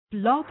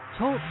Blog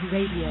Talk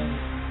Radio.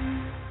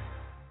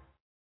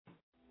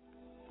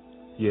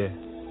 Yeah.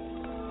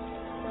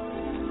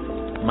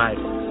 Mic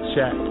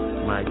check,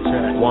 mic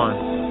check. 1,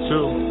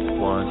 2,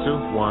 1,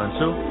 2, 1,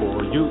 2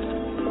 for you.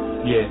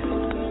 Yeah. You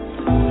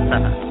know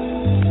what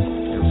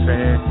I'm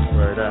saying?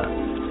 Word up.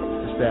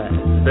 It's that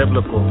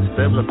biblical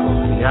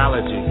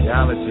theology,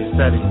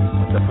 study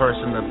the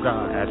person of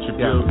God,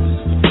 attributes.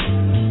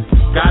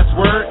 God's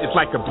word is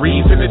like a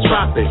breeze in the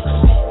tropics,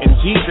 and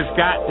Jesus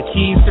got the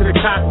keys to the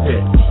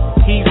cockpit.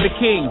 He's the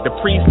king, the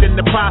priest, and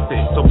the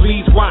prophet. So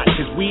please watch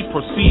as we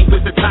proceed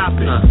with the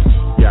topic.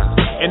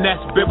 And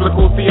that's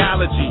biblical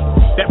theology.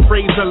 That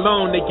phrase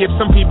alone, they give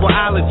some people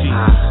allergies.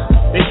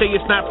 They say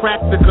it's not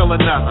practical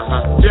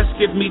enough. Just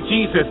give me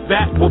Jesus,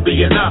 that will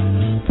be enough.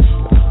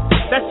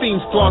 That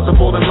seems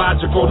plausible and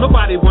logical.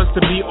 Nobody wants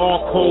to be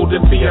all cold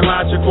and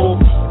theological.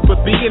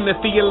 But being a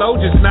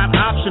theologian's not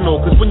optional,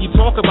 because when you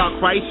talk about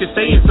Christ, you're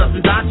saying something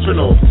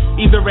doctrinal.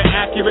 Either it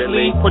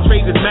accurately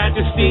portrays his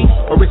majesty,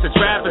 or it's a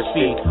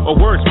travesty, or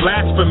worse,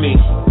 blasphemy.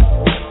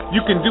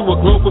 You can do a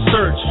global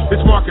search.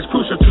 This mark is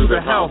crucial to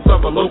the health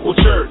of a local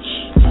church.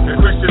 The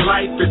Christian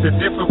life is a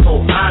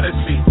difficult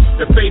odyssey.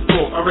 The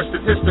faithful are a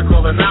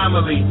statistical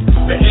anomaly.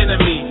 The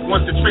enemy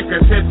wants to trick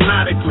us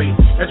hypnotically.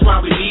 That's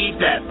why we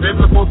need that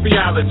biblical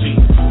theology.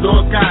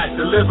 Lord God,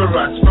 deliver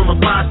us from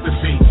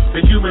apostasy.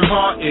 The human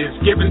heart is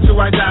given to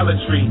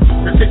idolatry.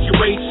 The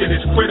situation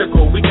is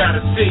critical, we gotta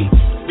see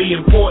the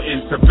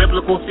importance of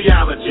biblical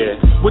theology.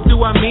 What do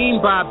I mean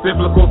by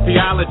biblical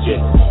theology?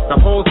 The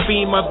whole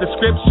theme of the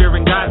scripture,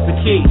 and God's the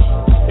key.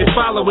 It's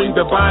following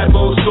the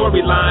Bible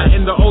storyline,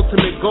 and the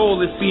ultimate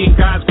goal is seeing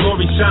God's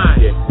glory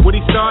shine. What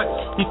he starts,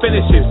 he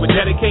finishes with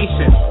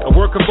dedication. A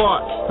work of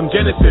art from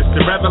Genesis to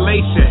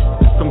Revelation,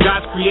 from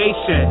God's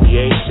creation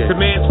to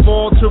man's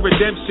fall to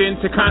redemption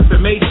to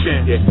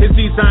consummation. His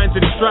designs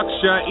and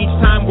structure each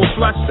time will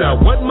fluster.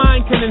 What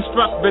mind can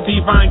instruct the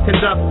divine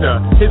conductor?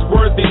 His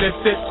worthiness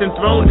sits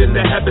enthroned in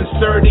the heavens,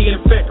 sturdy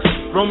and fixed.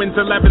 Romans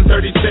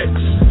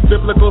 11:36.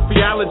 Biblical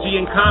theology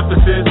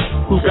encompasses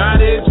who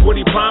God is, what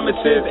he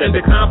promises and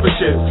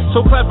accomplishes.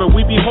 So clever,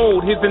 we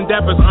behold his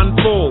endeavors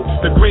unfold.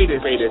 The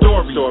greatest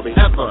story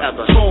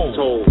ever told.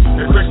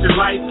 The Christian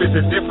life is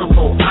a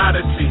difficult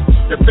odyssey.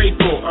 The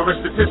faithful are a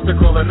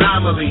statistical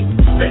anomaly.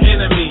 The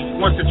enemy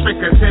wants to trick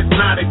us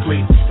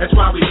hypnotically. That's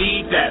why we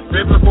need that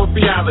biblical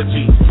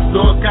theology.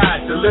 Lord God,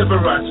 deliver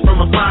us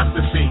from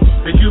apostasy.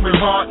 The human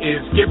heart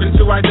is given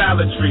to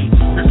idolatry.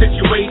 The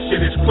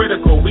situation is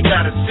critical, we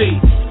gotta see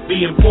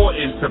the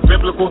importance of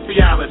biblical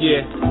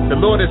theology. The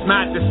Lord has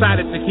not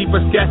decided to keep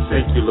us guessing.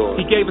 Thank you, Lord.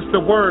 He gave us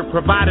the word,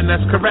 providing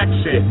us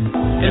correction,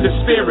 and the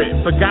spirit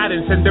for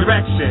guidance and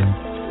direction.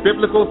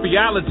 Biblical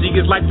theology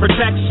is like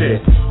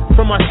protection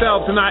from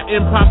ourselves and our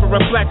improper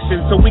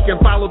reflections, so we can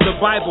follow the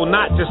Bible,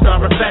 not just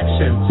our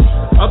affections.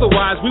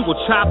 Otherwise, we will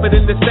chop it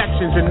into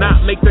sections and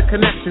not make the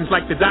connections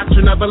like the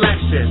doctrine of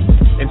election.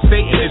 And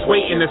Satan is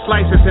waiting to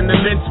slice us into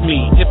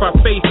mincemeat if our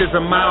faith is a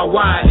mile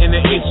wide and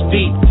an inch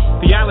deep.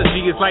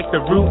 Theology is like the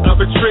root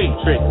of a tree,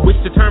 which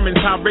determines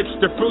how rich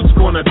the fruit's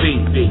gonna be.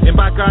 And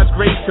by God's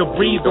grace, he'll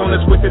breathe on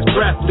us with his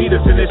breath, lead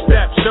us in his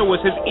steps, show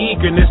us his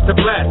eagerness to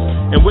bless.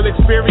 And we'll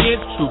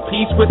experience true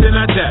peace within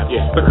our depth,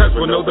 because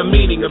we'll know the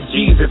meaning of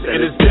Jesus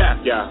and his death.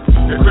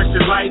 The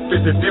Christian life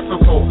is a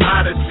difficult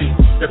odyssey.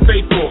 The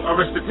faithful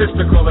are a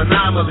statistical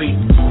anomaly.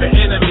 The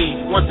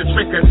enemy wants to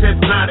trick us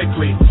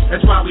hypnotically.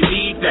 That's why we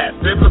need that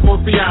biblical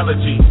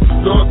theology.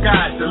 Lord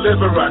God,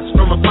 deliver us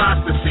from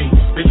apostasy.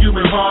 The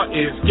human heart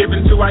is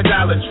given to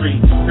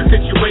idolatry. The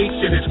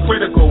situation is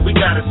critical, we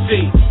gotta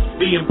see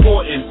the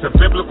importance of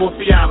biblical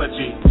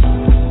theology.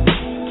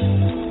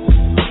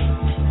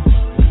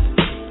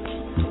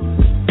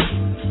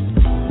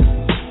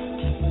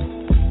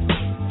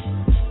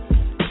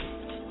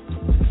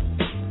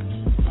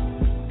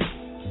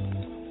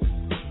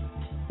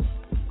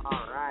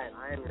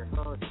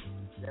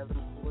 Devin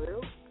and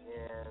Pellew,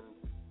 and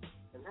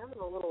I'm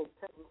having a little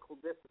technical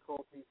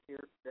difficulties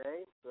here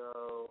today,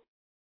 so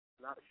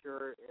not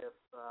sure if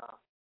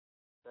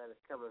that is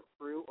coming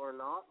through or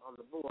not on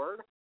the board,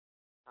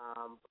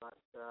 but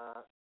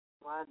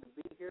glad to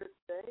be here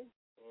today,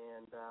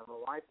 and my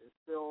wife is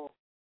still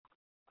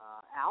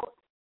out.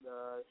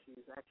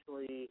 She's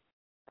actually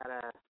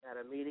at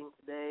a meeting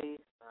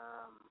today,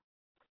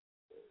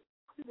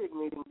 pretty big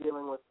meeting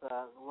dealing with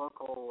the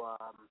local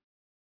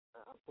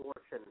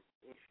abortion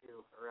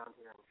issue around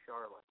here in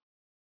Charlotte,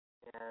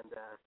 and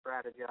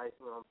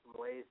strategizing on some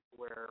ways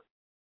where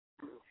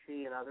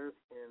she and others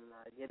can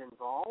get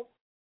involved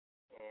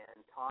and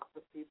talk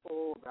with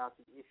people about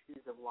the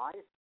issues of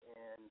life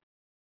and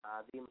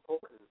the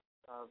importance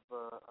of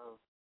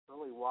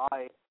really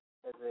why,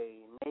 as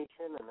a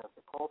nation and as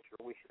a culture,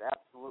 we should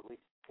absolutely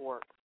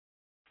support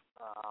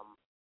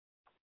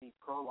the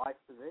pro-life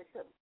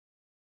position,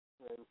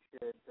 and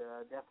should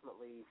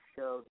definitely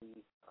show the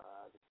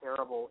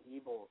terrible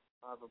evils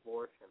of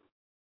abortion.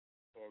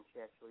 And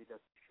she actually does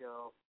a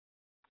show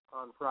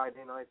on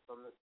Friday nights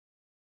on this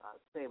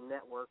same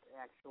network,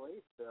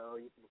 actually, so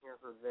you can hear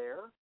her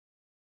there.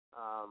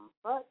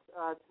 But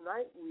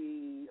tonight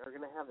we are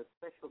going to have a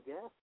special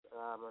guest,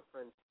 my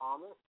friend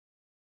Thomas.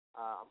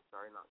 I'm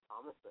sorry, not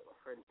Thomas, but my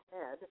friend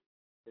Ted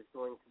is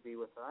going to be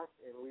with us,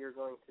 and we are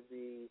going to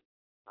be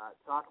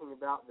talking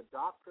about the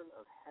doctrine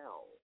of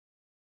hell.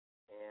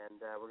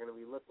 And we're going to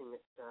be looking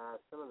at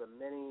some of the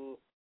many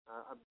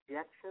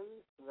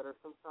objections that are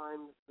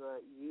sometimes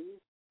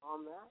used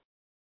on that,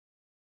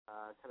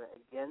 kind of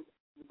against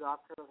the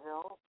doctrine of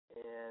hell,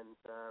 and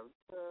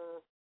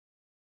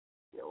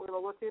we're going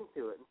to look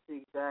into it and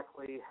see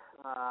exactly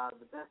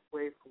the best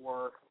way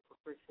for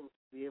Christians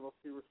to be able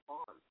to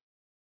respond.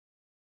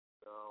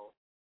 So,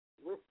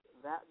 with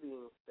that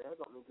being said,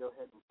 let me go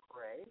ahead and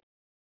pray.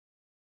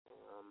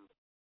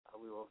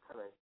 We will kind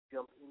of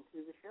jump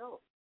into the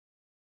show.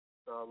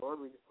 So,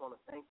 Lord, we just want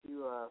to thank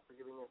you for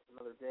giving us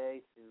another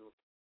day to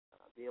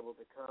be able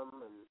to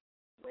come and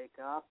wake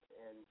up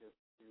and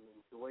just to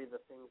enjoy the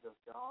things of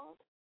God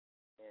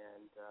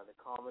and the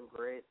common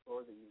grace,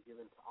 Lord, that you've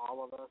given to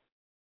all of us.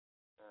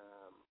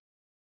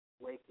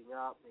 Waking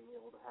up, being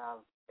able to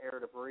have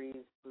air to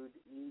breathe, food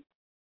to eat,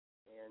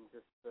 and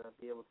just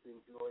be able to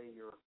enjoy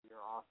your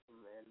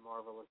awesome and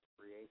marvelous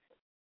creation.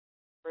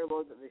 Pray,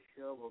 Lord, that this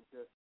show will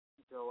just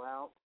go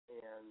out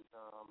and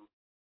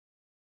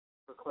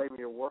proclaim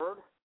your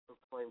word,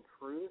 proclaim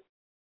truth,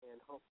 and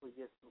hopefully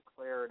give some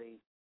clarity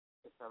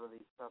to some of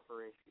these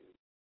tougher issues.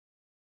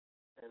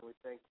 And we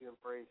thank you and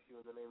praise you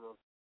in the name of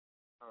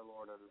our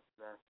Lord and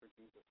Master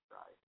Jesus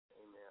Christ.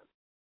 Amen.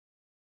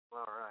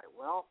 All right,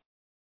 well,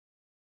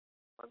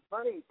 my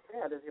buddy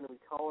Ted is going to be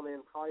calling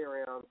in probably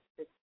around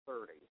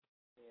 6:30.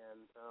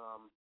 And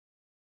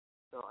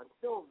so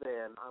until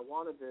then, I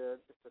wanted to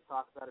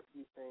talk about a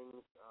few things.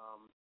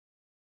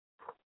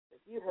 If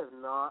you have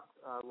not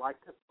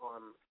liked us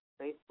on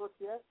Facebook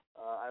yet,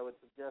 I would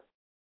suggest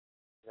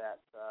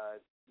that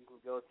you can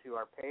go to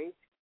our page,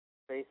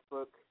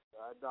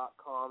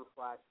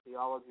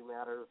 facebook.com/Theology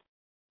Matters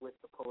with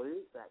the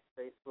Pellews. That's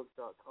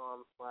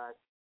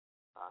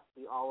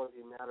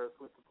facebook.com/Theology Matters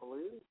with the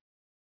Pellews.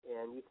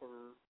 And you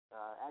can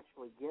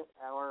actually get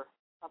our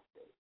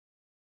updates.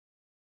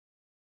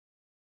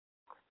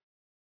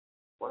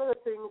 One of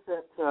the things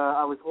that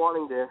I was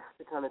wanting to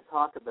kind of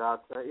talk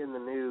about in the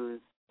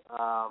news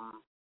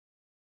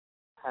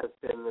has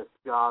been this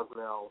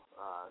Gosnell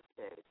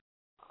case.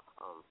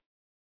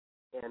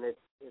 And it's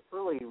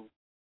really,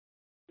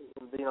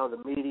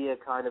 the media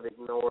kind of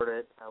ignored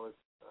it. I was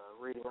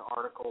reading an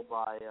article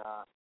by,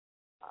 I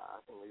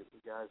think the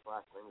guy's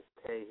last name is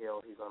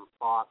Cahill. He's on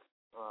Fox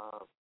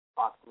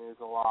News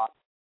a lot.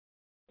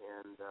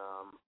 And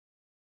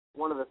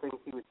one of the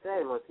things he was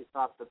saying was he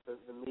thought that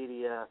the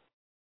media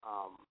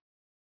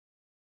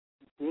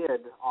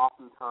did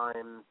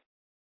oftentimes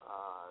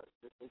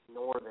just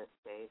ignore this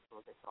case,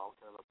 what they call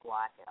kind of a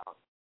blackout,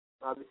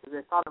 because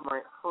they thought it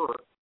might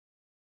hurt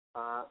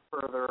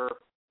further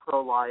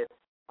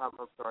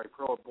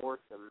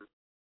pro-abortion,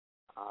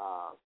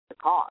 the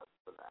cause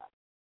for that.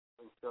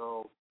 And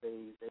so they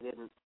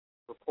didn't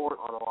report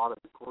on a lot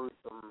of the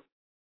gruesome,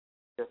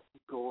 just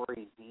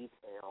gory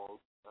details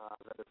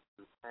that have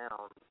been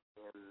found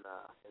in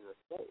the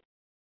state.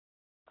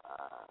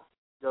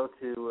 Go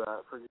to,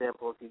 for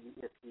example,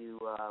 if you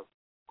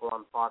go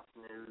on Fox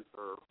News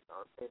or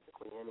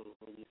basically any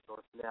media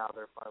source now,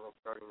 they're finally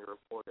starting to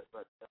report it.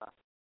 But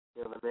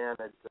the man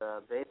had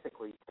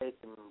basically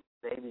taken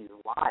babies'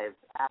 lives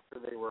after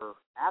they were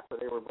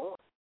born,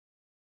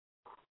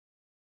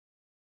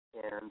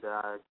 and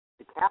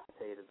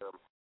decapitated them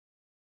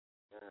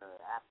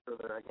after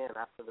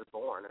they're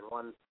born. And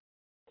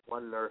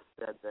one nurse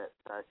said that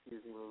she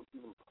was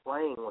even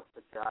playing with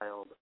the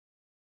child.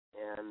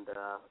 And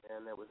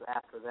it was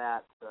after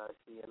that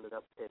she ended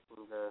up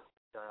taking the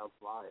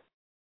child's life.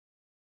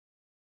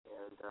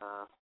 And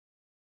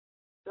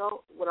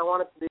so what I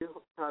wanted to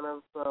do kind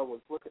of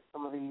was look at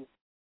some of these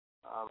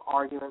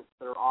arguments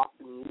that are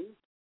often used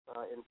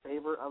in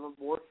favor of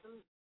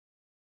abortion.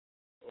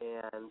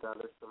 And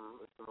there's some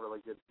really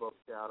good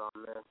books out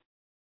on this.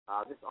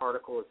 This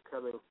article is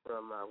coming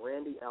from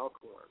Randy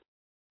Alcorn.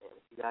 And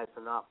if you guys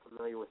are not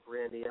familiar with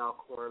Randy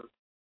Alcorn,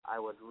 I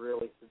would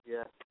really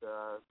suggest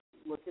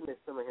look into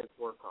some of his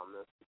work on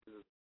this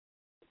because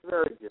it's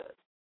very good.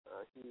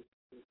 He's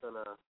done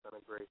a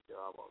great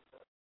job on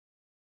this.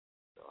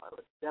 So I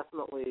would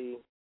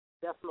definitely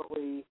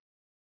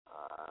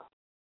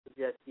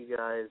suggest you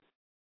guys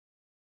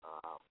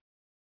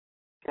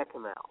check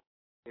him out,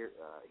 hear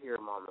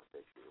him on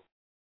this issue.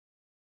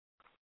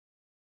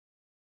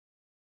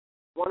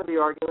 One of the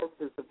arguments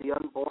is that the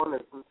unborn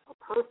isn't a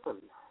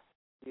person.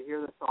 You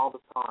hear this all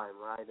the time,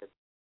 right? It's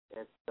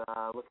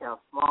look how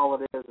small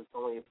it is. It's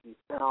only a few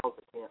cells.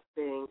 It can't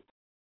think.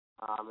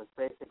 It's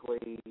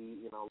basically,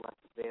 less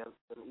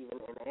advanced than even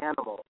an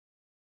animal.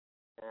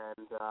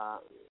 And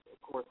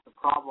of course, the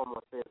problem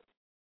with this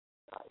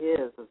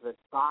is that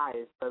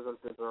size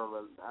doesn't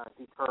determine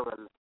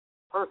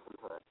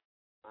personhood.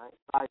 Right?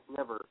 Size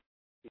never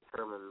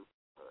determines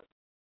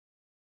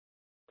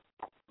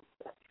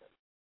conception.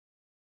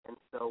 And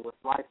so, with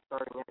life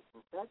starting at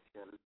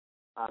conception,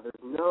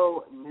 there's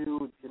no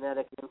new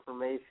genetic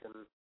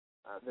information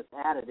that's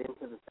added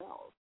into the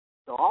cells.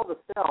 So all the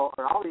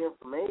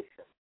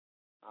information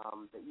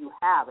that you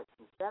have at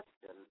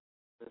conception,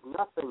 there's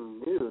nothing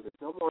new.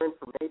 There's no more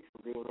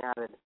information being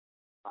added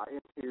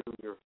into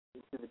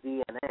the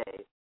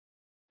DNA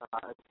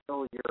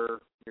until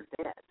you're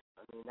dead.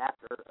 I mean,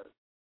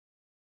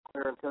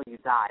 until you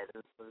die,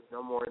 there's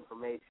no more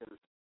information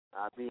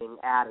being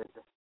added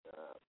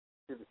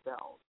to the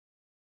cells.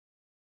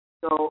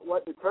 So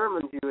what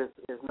determines you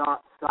is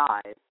not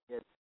size.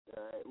 It's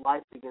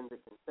life begins at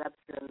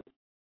conception.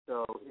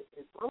 So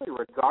it's really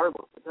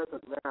regardless. It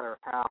doesn't matter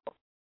how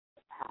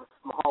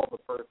small the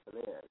person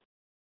is.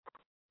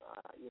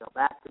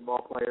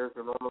 Basketball players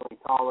are normally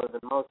taller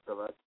than most of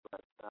us,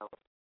 but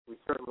we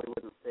certainly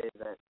wouldn't say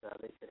that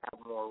they should have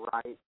more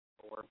rights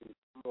or be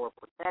more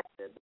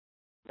protected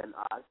than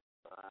us,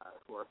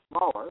 who are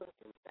smaller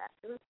in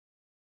stature,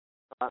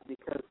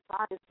 because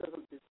size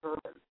doesn't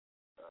determine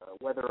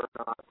whether or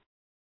not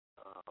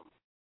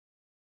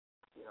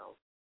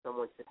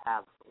someone should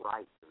have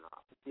rights or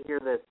not. You hear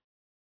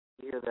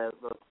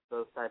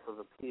those type of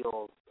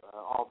appeals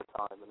all the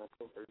time, and I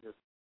think they're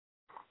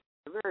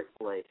very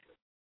fallacious.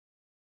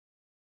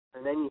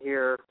 And then you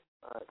hear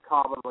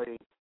commonly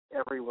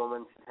every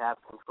woman should have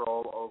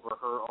control over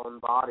her own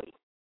body.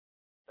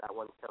 That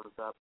one comes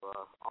up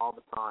all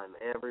the time.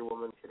 Every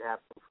woman should have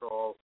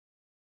control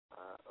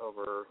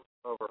over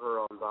her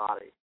own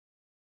body.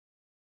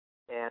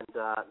 And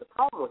the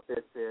problem with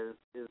this is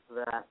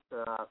that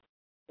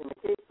in the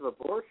case of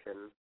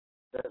abortion,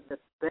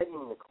 that's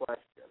begging the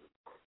question.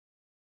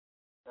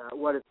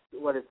 What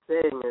it's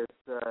saying is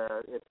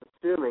it's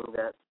assuming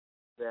that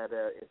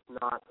it's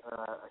not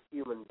a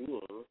human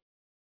being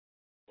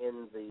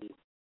in the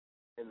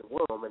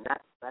womb, and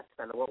that's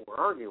kind of what we're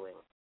arguing.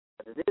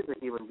 But it is a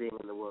human being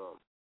in the womb.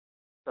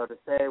 So to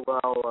say,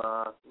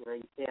 well,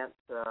 you can't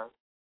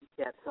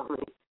tell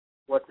me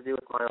what to do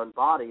with my own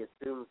body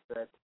assumes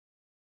that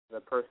the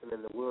person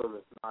in the womb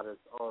is not his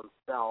own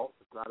self,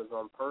 it's not his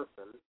own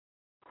person,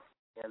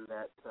 and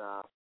that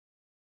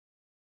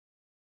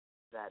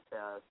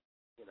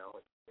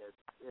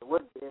it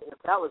would, if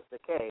that was the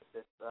case,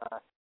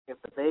 if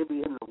the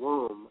baby in the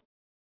womb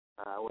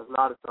was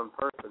not its own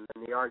person,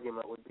 then the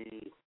argument would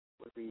be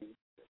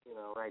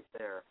right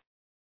there.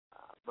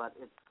 But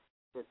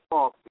it's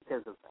false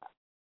because of that.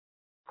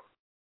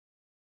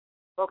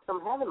 Folks,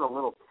 I'm having a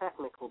little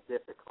technical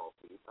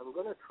difficulties. I'm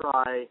going to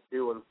try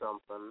doing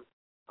something.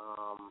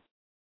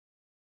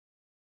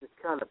 Just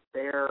kind of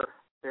bear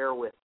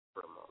with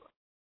for a moment.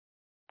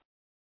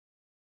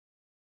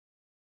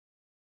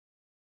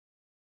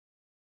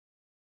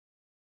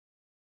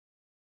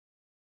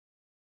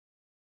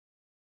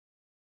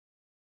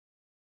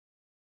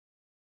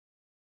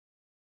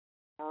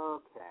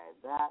 Okay,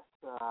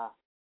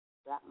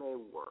 that may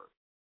work.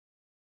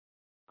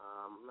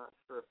 I'm not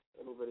sure if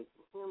anybody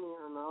can hear me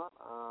or not.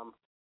 I'm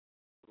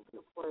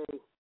going to play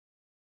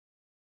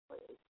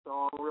a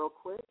song real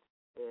quick,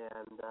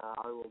 and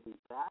I will be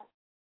back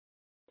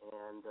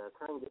and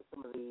try and get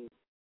some of these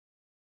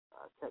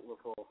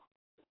technical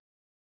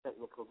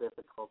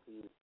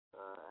difficulties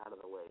out of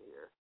the way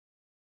here.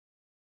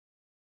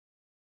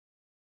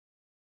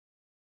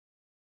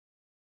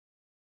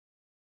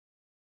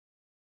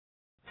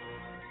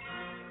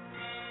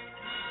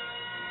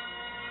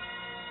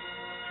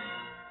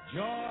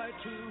 Joy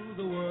to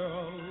the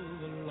world,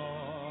 the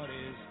Lord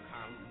is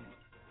come.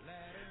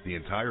 The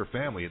entire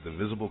family at the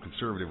Visible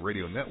Conservative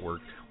Radio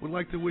Network would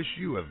like to wish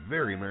you a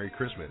very Merry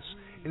Christmas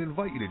and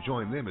invite you to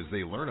join them as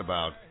they learn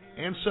about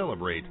and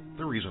celebrate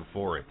the reason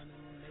for it.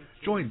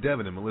 Join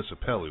Devin and Melissa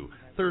Pellew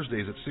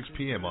Thursdays at 6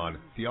 p.m. on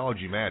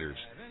Theology Matters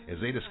as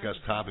they discuss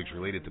topics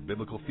related to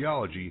biblical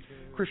theology,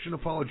 Christian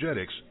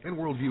apologetics, and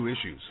worldview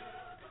issues.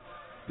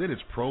 Then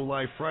it's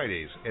Pro-Life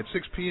Fridays at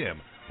 6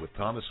 p.m. with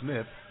Thomas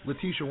Smith,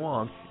 Letitia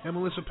Wong, and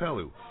Melissa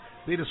Pellew.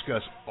 They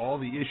discuss all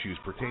the issues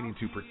pertaining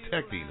to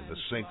protecting the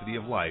sanctity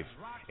of life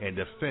and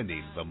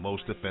defending the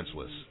most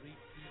defenseless.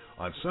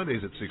 On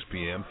Sundays at 6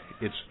 p.m.,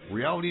 it's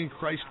Reality in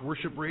Christ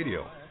Worship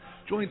Radio.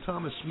 Join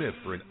Thomas Smith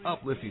for an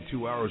uplifting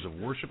 2 hours of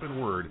worship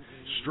and word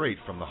straight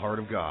from the heart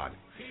of God.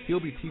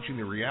 He'll be teaching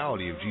the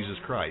reality of Jesus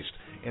Christ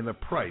and the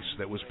price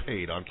that was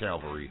paid on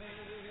Calvary.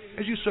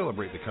 As you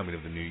celebrate the coming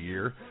of the new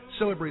year,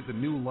 celebrate the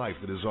new life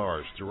that is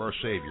ours through our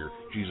Savior,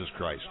 Jesus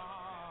Christ.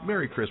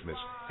 Merry Christmas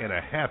and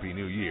a Happy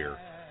New Year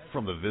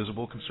from the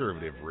Visible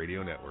Conservative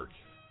Radio Network.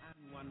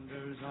 And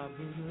wonders of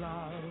His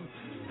love,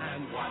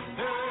 and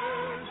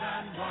wonders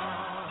of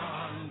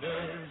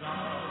His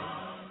love.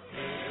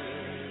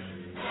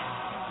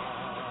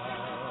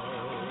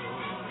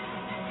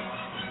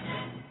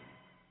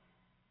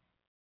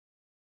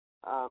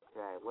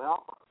 Okay,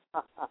 well,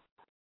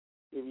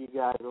 give you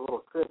guys a little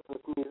Christmas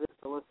music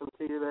to listen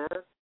to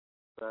there,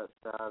 but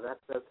that's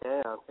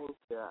okay. I think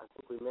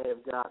we may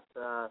have got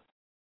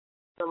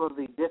some of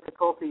the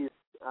difficulties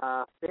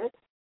fixed,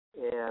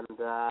 and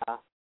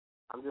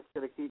I'm just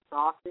going to keep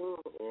talking,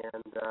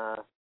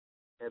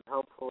 and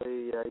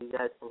hopefully you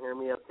guys can hear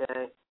me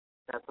okay.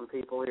 Got some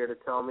people here to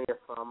tell me if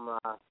I'm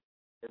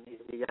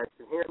if you guys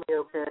can hear me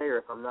okay, or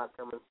if I'm not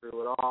coming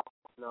through at all.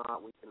 If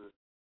not, we can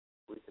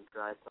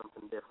try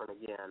something different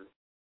again.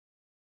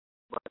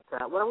 But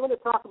what I'm going to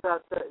talk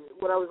about,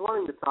 what I was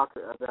wanting to talk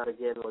about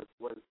again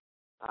was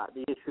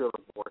the issue of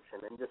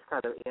abortion, and just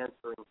kind of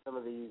answering some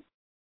of these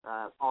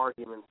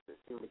arguments that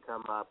seem to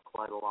come up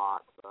quite a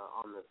lot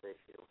on this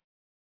issue.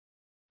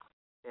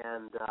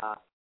 And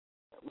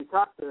we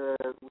talked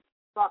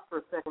for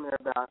a second there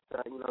about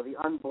the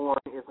unborn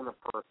isn't a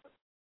person,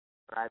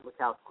 right? Look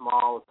how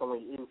small, it's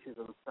only inches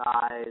in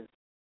size.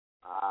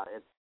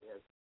 It's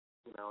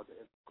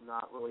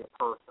not really a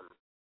person.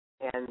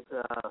 And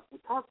we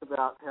talked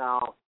about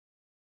how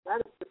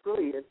that is just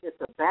really,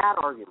 it's a bad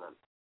argument,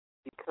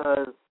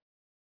 because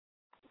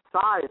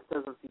size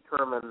doesn't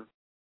determine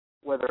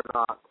whether or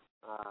not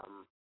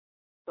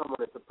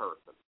someone is a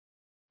person,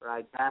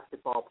 right?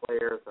 Basketball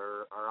players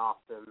are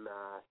often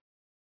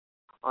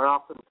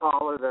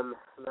taller than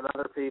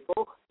other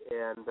people,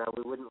 and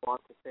we wouldn't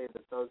want to say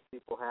that those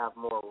people have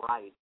more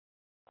rights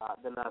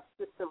than us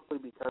just simply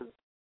because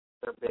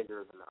they're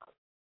bigger than us.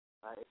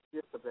 It's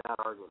just a bad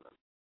argument.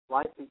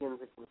 Life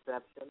begins at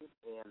conception,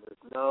 and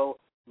there's no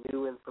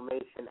new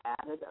information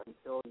added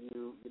until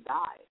you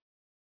die.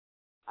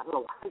 I don't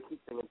know why I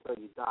keep saying until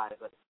you die,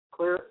 but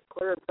clear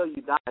until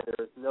you die,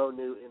 there is no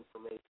new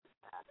information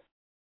added.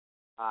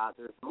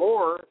 There's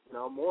more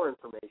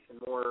information,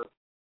 more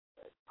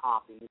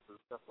copies and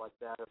stuff like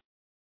that of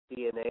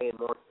DNA and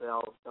more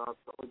cells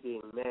constantly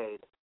being made,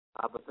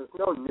 but there's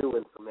no new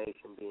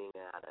information being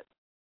added.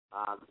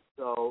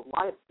 So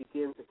life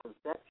begins at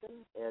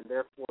conception, and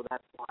therefore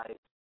that's why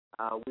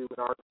we would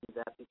argue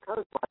that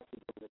because life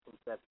begins at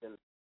conception,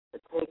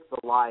 it takes the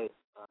life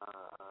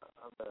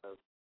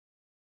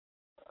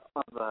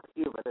of a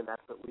human, and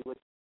that's what we would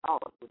call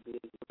it, would be a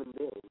human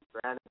being.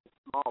 Granted, it's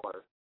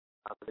smaller,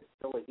 but it's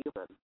still a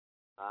human,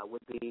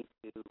 would be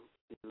to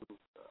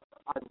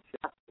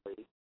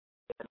unjustly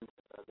end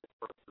this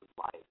person's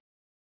life.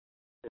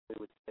 And we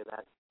would say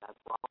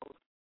that's wrong,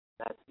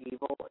 that's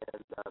evil,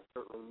 and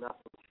certainly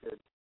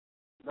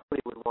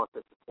nobody would want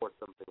to support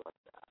something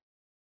like that.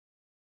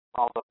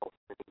 Although,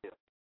 many do.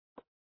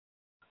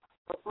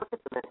 Let's look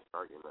at the next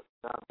argument.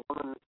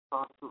 Women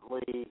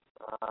constantly,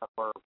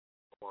 constantly,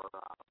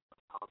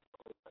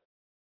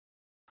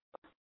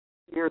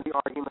 hear the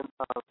argument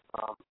of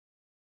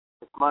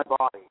it's my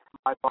body,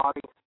 my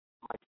choice.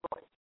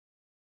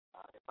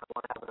 If I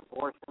want to have an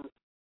abortion,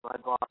 my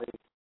body,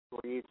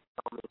 please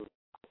tell me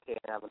I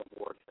can't have an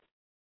abortion.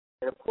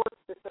 And of course,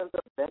 this ends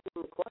up begging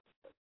the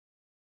question.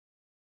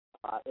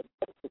 It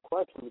begs the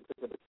question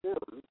because it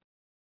assumes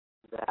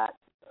that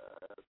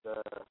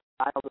the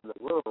child in the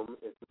womb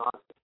is not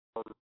its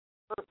own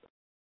person.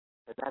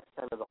 And that's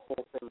kind of the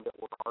whole thing that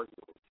we're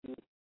arguing.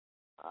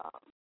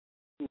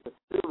 She's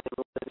assuming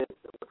what it is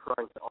that we're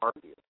trying to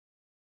argue.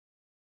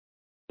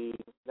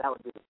 That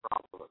would be the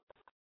problem with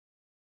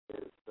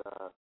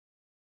that.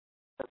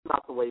 That's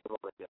not the way you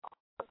want to go.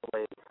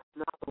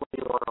 Not the way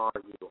you want to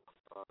argue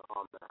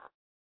on that.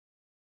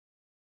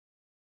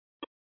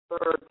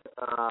 Third,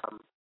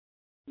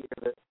 you hear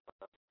this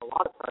a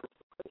lot of times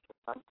from Christians.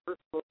 I'm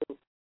personally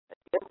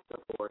against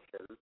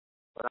abortion,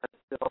 but I'm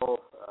still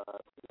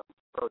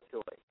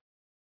pro-choice.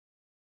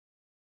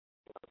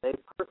 They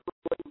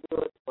personally wouldn't do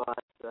it,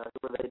 but who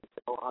are they to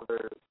tell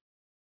others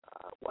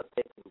what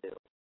they can do?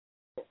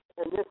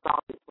 And this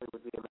obviously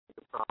would be a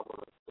major problem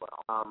as well,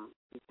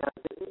 because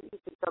you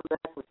could come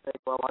back and say,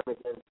 well, I'm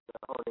against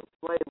owning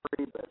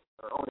slavery,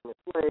 or owning a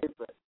slave,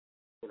 but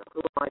who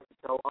am I to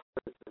tell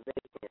others that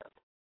they can't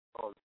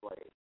own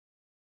slaves?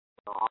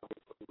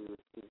 Obviously, we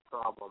would see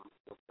problems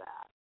with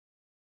that.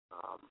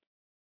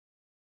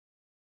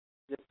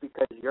 Just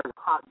because you're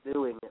not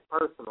doing it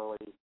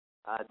personally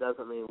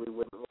doesn't mean we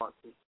wouldn't want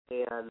to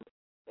stand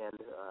and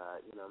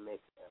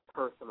make a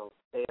personal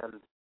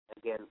stand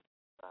against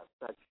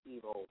such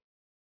evil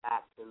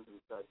actions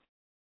and such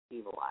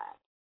evil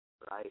acts,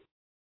 right?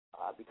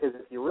 Because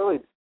if you really,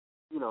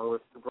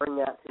 was to bring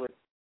that to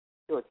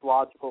its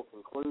logical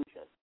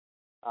conclusion,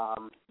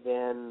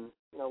 then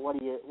what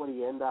do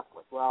you end up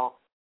with?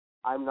 Well,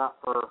 I'm not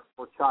for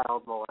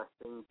child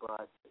molesting,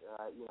 but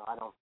I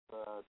don't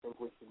think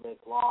we should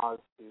make laws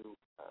to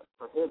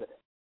prohibit it.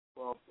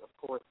 Well,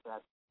 of course,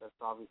 that's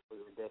obviously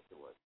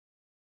ridiculous.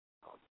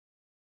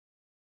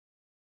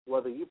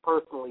 Whether you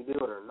personally do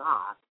it or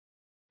not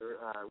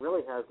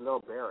really has no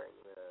bearing.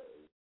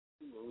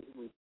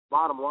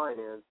 Bottom line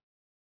is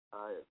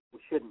we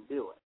shouldn't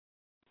do it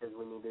because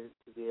we need to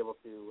be able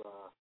to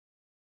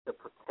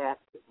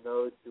protect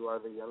those who are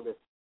the youngest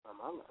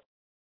among us.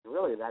 And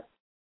really, that's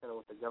kind of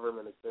what the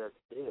government is there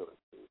to do, is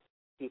to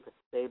keep a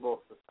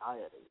stable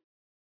society.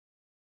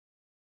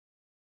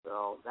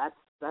 So that's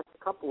a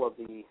couple of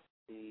the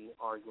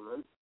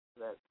arguments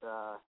that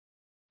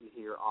you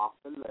hear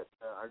often that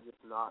are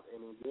just not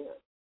any good.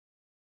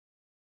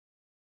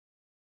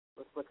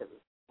 Let's look at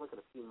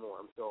a few more.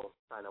 I'm still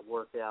trying to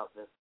work out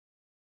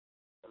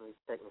some of these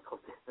technical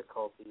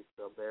difficulties,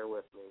 so bear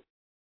with me.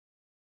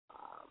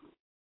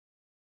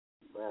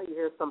 Well, you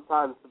hear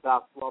sometimes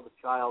about, the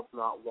child's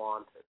not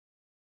wanted.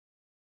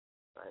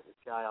 right? The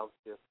child's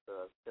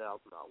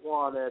not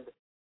wanted,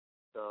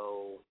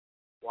 so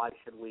why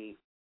should we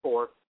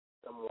force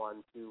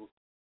someone to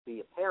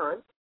be a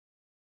parent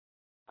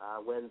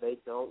when they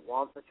don't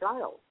want the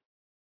child?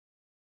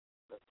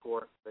 Of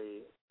course,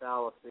 the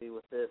fallacy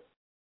with this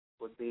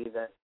would be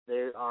that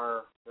they're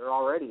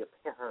already a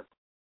parent,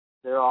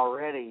 they're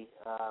already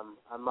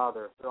a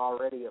mother, they're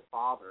already a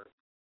father,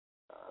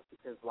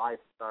 because life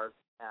starts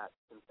at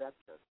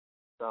conception.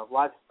 So if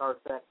life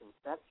starts at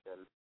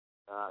conception,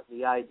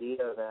 the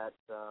idea that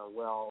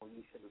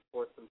you shouldn't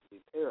force them to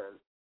be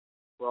parents,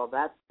 well,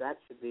 that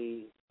should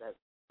be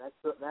that's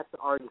the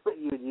argument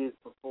you would use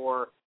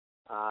before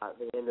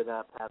they ended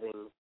up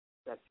having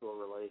sexual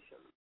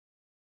relations.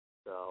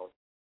 So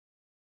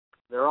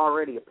they're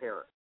already a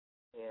parent,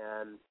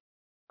 and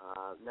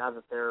now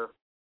that they're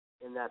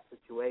in that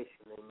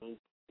situation, they need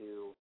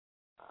to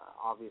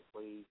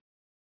obviously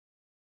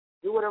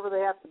do whatever they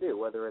have to do,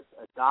 whether it's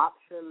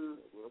adoption,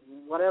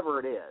 whatever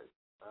it is.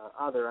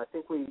 I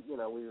think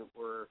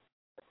we're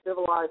a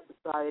civilized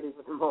society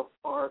for the most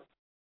part.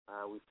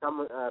 We've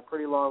come a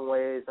pretty long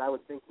ways. I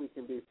would think we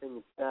can do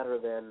things better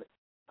than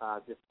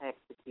just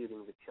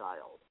executing the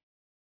child,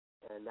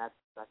 and that's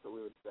what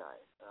we would say.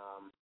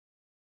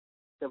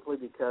 Simply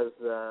because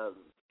the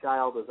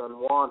child is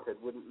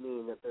unwanted wouldn't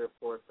mean that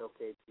therefore it's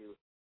okay to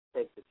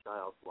take the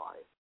child's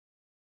life.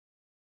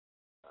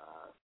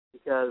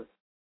 Because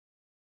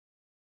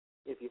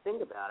if you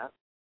think about it,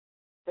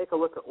 take a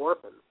look at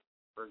orphans,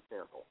 for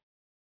example,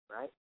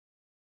 right?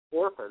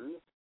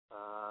 Orphans,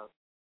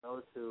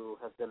 those who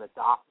have been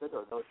adopted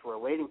or those who are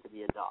waiting to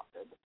be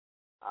adopted,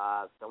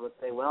 some would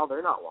say, well,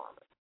 they're not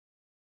wanted.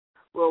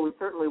 Well, we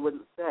certainly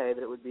wouldn't say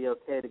that it would be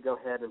okay to go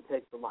ahead and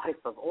take the life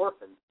of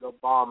orphans. They'll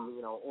bomb,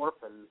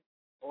 orphanages,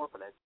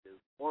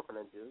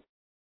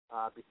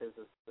 because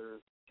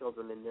there's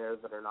children in there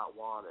that are not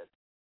wanted.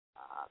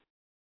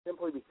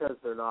 Simply because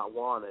they're not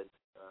wanted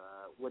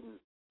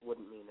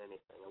wouldn't mean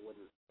anything. It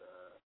wouldn't.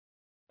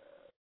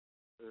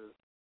 There's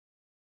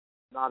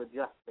not a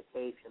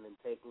justification in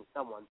taking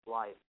someone's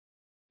life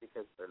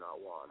because they're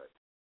not wanted.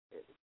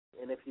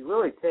 And if you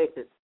really take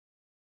it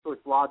to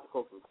its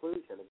logical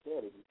conclusion,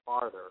 again, even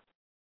farther,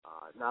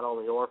 not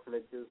only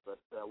orphanages, but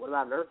what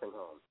about nursing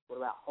homes? What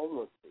about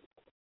homeless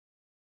people?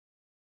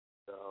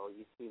 So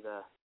you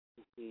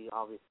see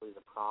obviously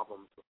the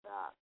problems with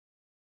that.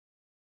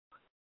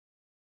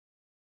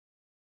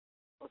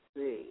 Let's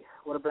see.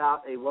 What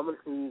about a woman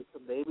whose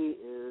baby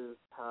is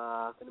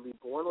going to be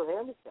born with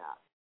handicap?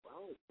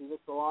 Well, we see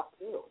this a lot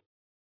too.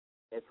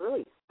 It's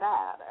really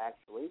sad,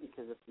 actually,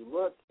 because if you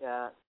look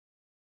at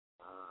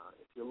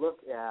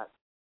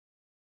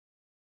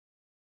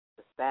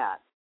the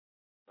stats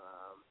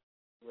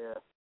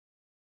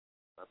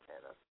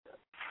that's good.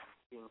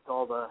 Being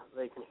told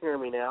they can hear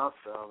me now,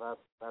 so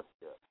that's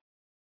good.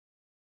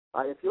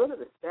 If you look at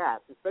the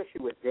stats,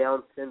 especially with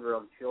Down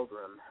syndrome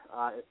children,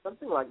 it's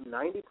something like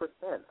 90%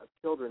 of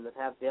children that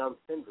have Down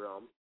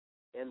syndrome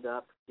end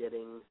up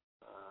getting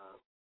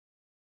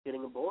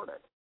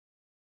aborted.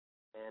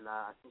 And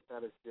I think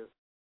that is just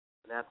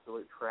an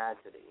absolute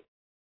tragedy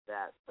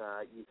that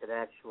you could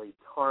actually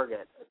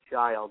target a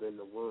child in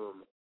the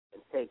womb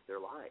and take their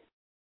life.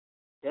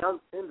 Down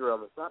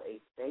syndrome is not a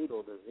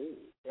fatal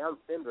disease. Down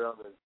syndrome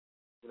is,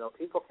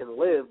 people can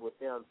live with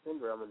Down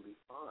syndrome and be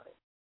fine.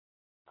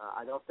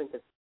 I don't think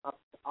it's up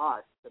to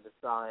us to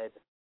decide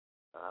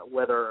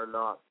whether or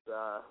not,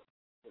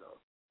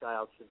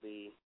 child should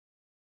be,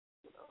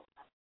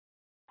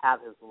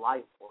 have his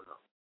life or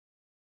not.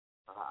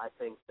 I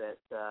think that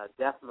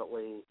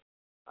definitely,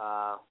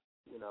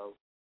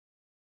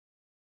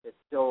 it's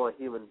still a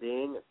human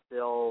being. It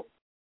still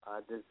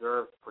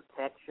deserves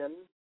protection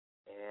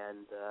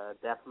and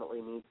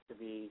definitely needs to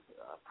be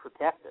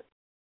protected.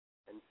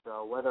 And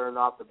so whether or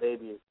not the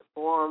baby is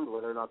deformed,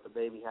 whether or not the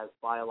baby has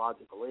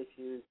biological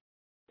issues,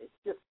 it's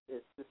just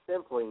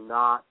simply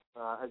not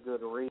a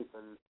good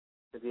reason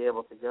to be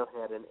able to go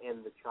ahead and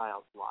end the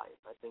child's life.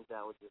 I think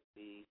that would just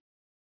be,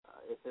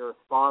 it's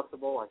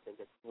irresponsible. I think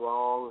it's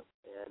wrong,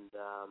 and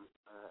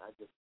I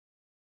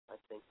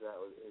think that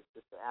it's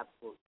just an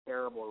absolute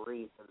terrible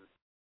reason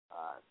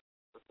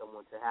for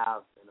someone to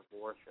have an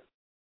abortion.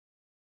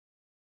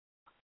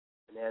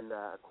 And then,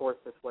 of course,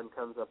 this one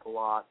comes up a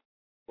lot.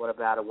 What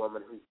about a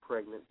woman who's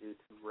pregnant due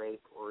to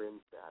rape or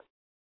incest?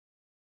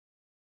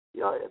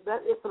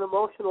 It's an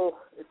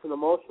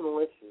emotional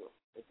issue.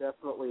 It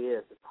definitely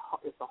is.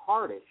 It's a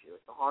hard issue.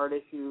 It's a hard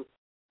issue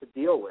to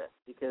deal with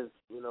because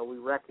we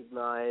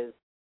recognize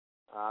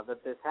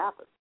that this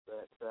happens,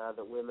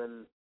 that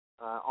women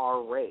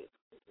are raped,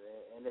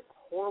 and it's a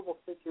horrible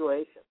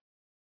situation.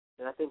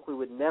 And I think we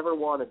would never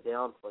want to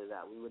downplay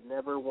that. We would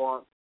never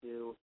want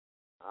to,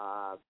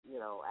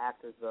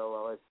 act as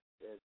though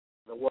it's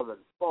the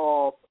woman's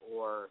fault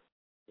or,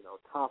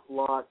 tough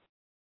luck.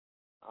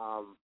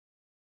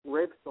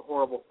 Rape's a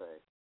horrible thing.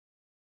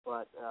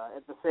 But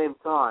at the same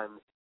time,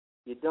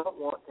 you don't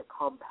want to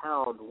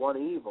compound one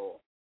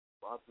evil,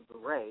 the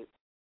rape,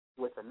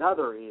 with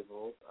another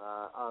evil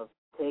of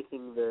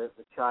taking the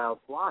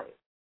child's life.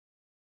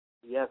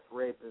 Yes,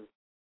 rape is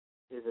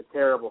is a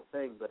terrible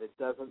thing, but it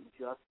doesn't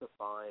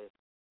justify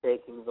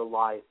taking the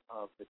life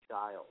of the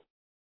child.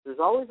 There's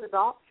always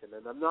adoption,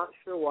 and I'm not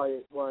sure why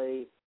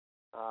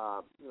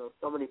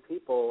so many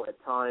people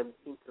at times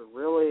seem to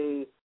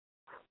really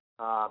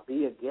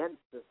be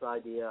against this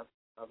idea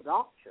of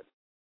adoption.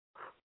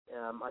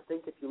 I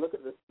think if you look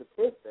at the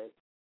statistics,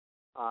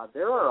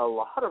 there are a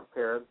lot of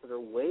parents that are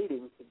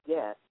waiting to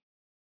get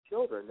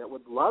children, that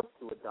would love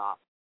to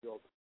adopt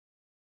children.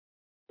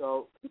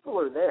 So people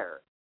are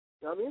there.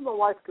 Now, me and my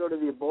wife go to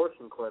the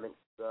abortion clinics,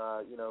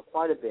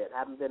 quite a bit.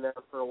 Haven't been there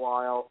for a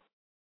while.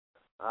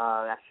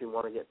 Actually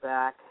want to get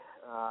back.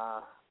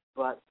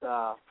 But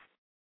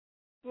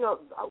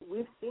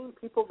we've seen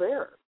people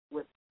there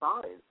with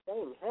signs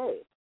saying, hey,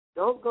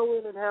 don't go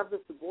in and have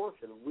this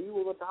abortion. We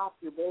will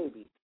adopt your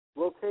baby.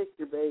 We'll take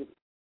your baby.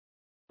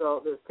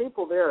 So there's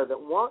people there that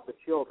want the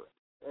children,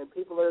 and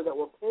people there that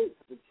will take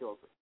the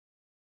children.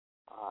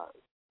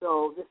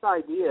 So this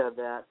idea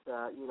that,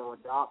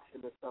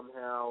 adoption is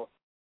somehow,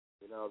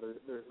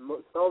 there's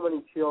so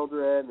many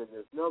children and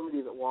there's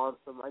nobody that wants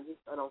them,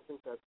 I don't think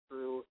that's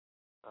true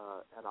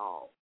at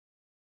all.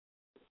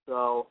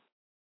 So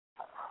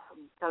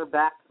kind of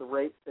back to the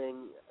rape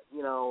thing,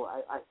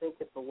 I think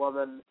if a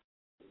woman,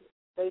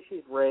 say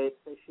she's raped,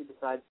 say she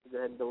decides to go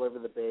ahead and deliver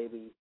the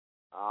baby,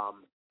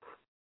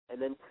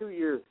 and then 2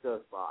 years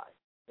goes by,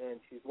 and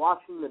she's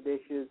washing the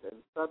dishes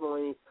and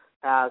suddenly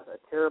has a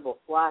terrible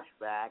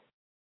flashback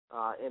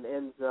and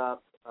ends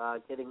up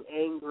getting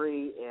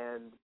angry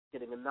and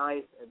getting a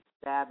knife and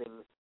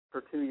stabbing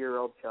her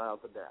 2-year-old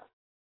child to death.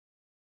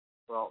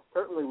 Well,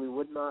 certainly we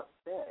would not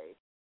say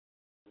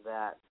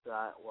that,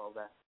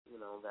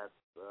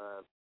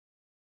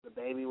 the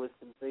baby was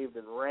conceived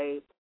in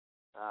rape,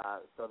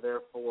 so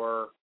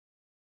therefore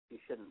she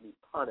shouldn't be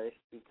punished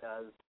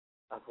because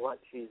of what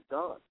she's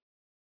done.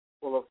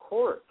 Well, of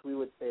course, we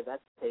would say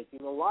that's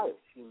taking a life.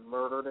 She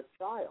murdered a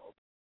child.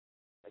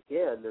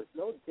 Again, there's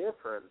no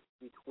difference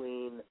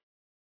between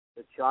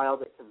the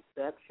child at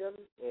conception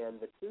and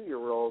the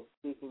 2-year-old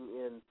speaking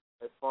in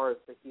as far as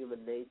the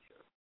human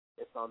nature,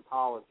 its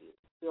ontology.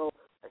 It's still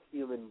a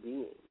human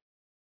being.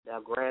 Now,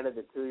 granted,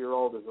 the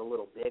 2-year-old is a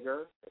little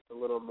bigger. It's a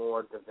little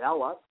more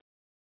developed.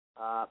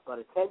 But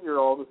a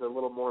 10-year-old is a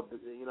little more, is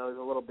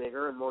a little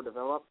bigger and more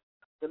developed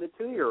than a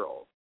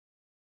 2-year-old.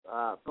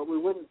 But we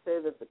wouldn't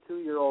say that the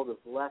 2-year-old is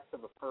less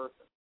of a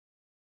person.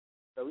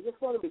 So we just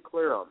want to be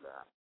clear on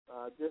that.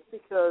 Just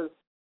because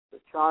the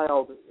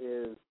child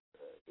is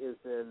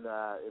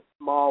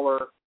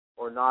smaller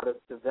or not as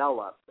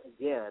developed,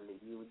 again,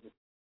 you would just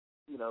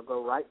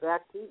go right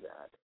back to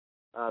that.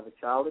 The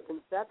child at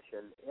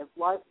conception, if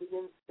life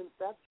begins at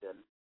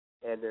conception,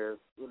 and there's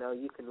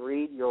you can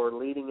read your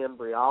leading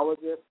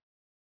embryologist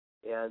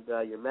and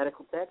your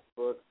medical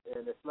textbooks,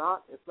 and it's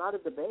not a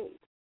debate.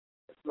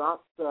 It's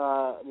not.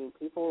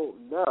 People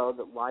know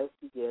that life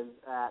begins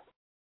at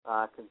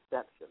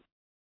conception.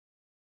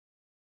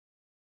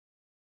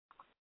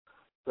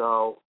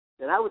 So,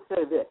 and I would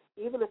say this: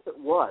 even if it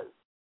was,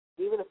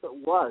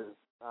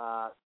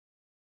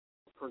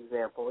 for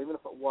example, even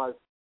if it was,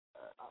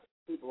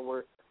 people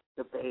were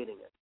debating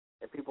it,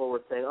 and people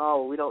were saying, "Oh,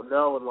 well, we don't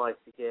know when life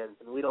begins,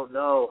 and we don't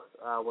know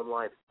when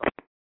life starts."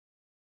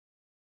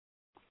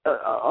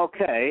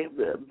 Okay,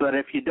 but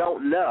if you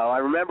don't know, I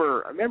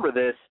remember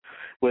this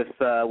with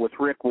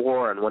Rick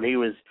Warren when he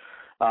was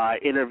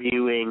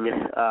interviewing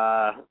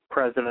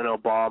President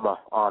Obama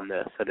on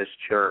this at his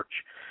church,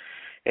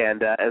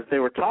 and as they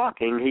were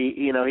talking,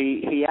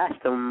 he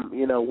asked him,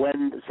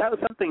 when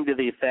something to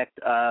the effect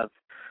of,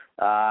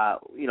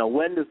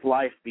 when does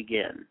life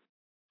begin?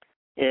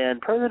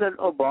 And President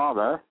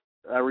Obama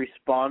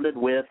responded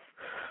with,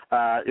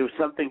 it was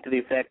something to the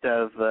effect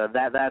of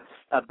that's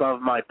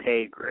above my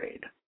pay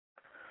grade.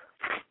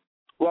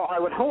 Well, I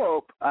would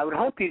hope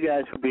you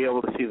guys would be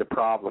able to see the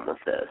problem with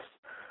this,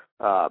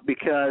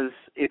 because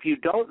if you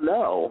don't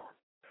know,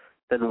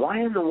 then why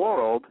in the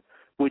world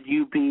would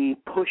you be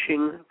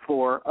pushing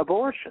for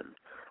abortion?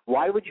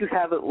 Why would you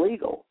have it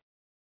legal?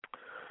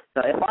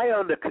 Now, if I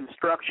owned a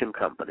construction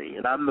company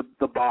and I'm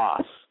the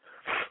boss,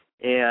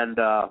 and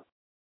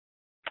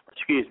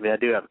excuse me, I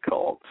do have a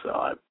cold, so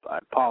I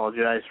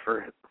apologize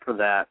for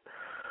that.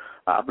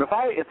 But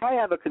if I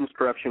have a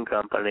construction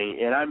company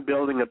and I'm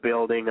building a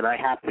building and I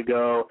have to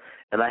go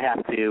and I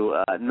have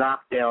to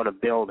knock down a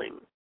building,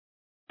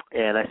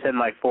 and I send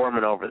my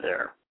foreman over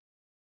there,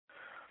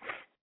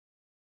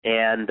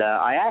 and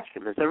I ask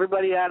him, is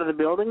everybody out of the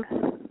building?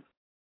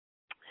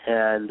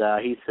 And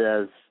he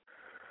says,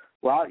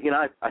 well,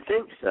 I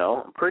think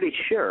so. I'm pretty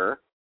sure.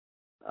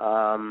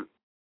 Am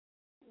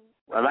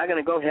I going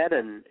to go ahead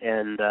and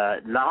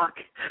knock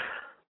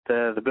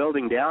the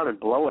building down and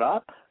blow it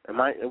up?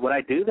 Would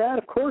I do that?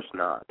 Of course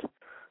not.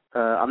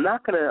 I'm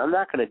not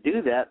gonna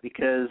do that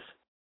because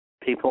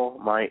people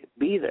might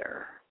be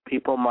there.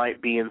 People might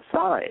be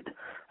inside.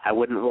 I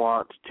wouldn't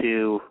want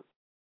to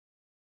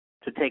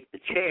take the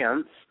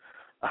chance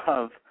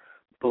of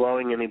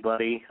blowing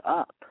anybody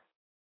up.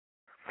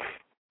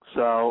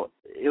 So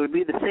it would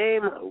be the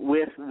same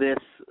with this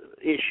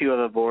issue of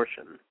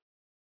abortion.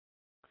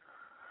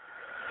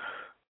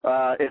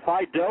 If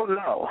I don't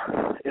know,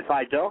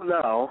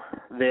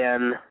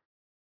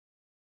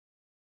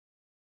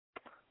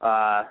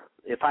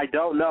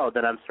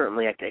 then I'm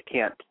certainly I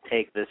can't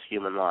take this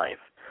human life.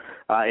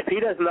 If he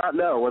does not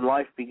know when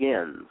life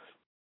begins,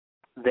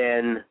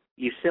 then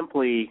you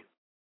simply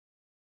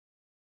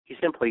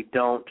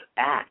don't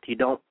act. You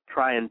don't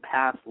try and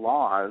pass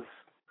laws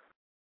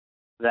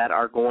that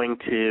are going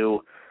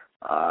to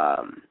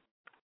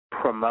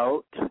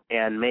promote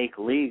and make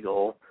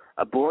legal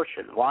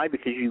abortion. Why?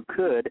 Because you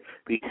could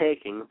be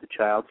taking the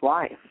child's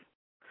life.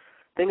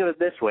 Think of it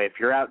this way. If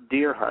you're out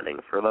deer hunting,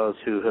 for those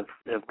who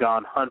have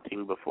gone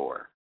hunting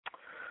before,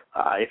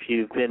 if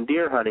you've been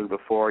deer hunting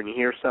before and you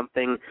hear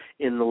something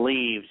in the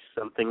leaves,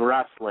 something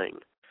rustling,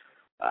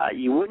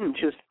 you wouldn't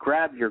just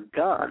grab your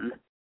gun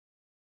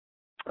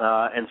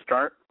and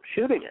start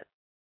shooting it.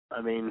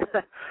 I mean,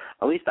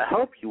 at least I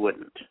hope you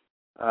wouldn't.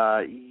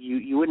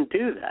 You wouldn't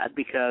do that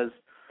because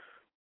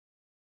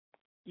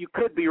you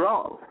could be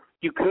wrong.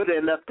 You could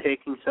end up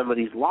taking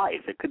somebody's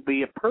life. It could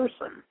be a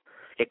person.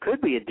 It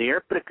could be a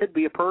deer, but it could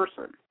be a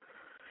person.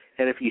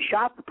 And if you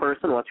shot the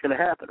person, what's going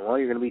to happen? Well,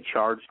 you're going to be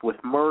charged with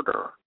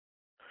murder.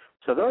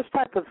 So those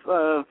type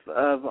of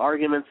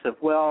arguments of,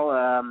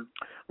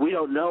 we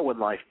don't know when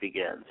life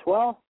begins.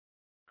 Well,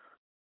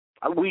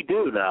 we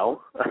do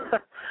know.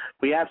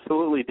 We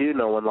absolutely do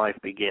know when life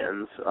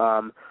begins.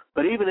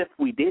 But even if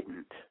we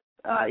didn't,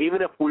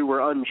 even if we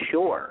were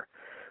unsure,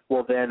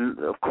 well, then,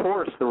 of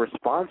course, the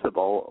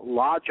responsible,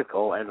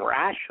 logical, and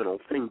rational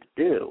thing to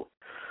do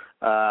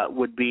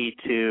would be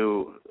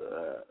to,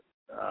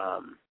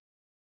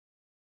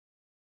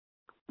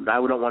 I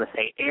don't want to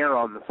say err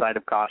on the side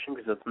of caution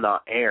because it's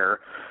not err,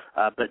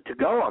 but to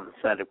go on the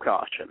side of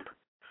caution.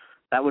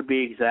 That would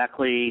be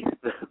exactly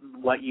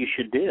what you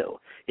should do.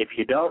 If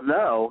you don't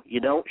know, you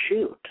don't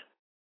shoot.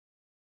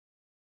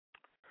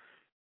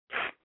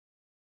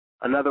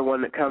 Another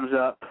one that comes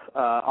up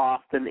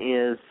often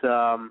is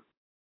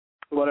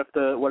what if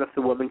the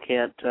woman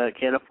can't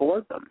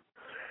afford them?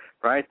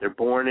 Right? They're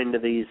born into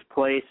these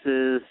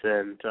places,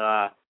 and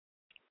the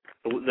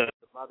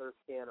mothers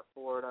can't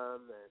afford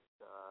them, and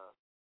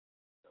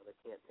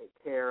they can't take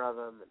care of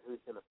them, and who's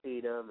going to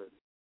feed them? And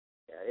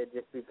it'd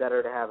just be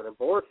better to have an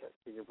abortion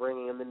because you're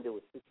bringing them into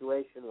a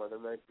situation where there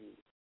might be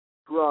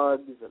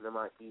drugs and there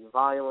might be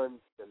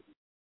violence, and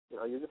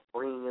you're just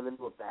bringing them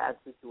into a bad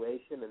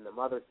situation, and the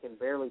mother can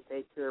barely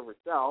take care of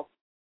herself.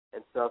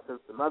 And so,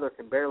 since the mother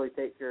can barely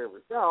take care of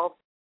herself,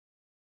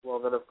 well,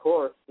 then of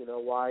course,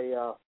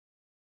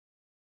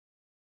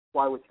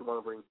 why would you want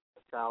to bring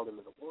a child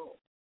into the world?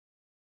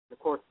 And of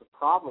course, the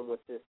problem with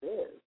this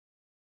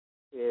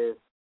is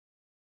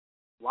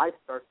life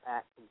starts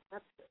at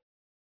conception.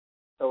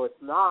 So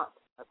it's not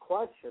a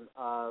question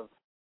of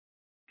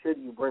should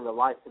you bring a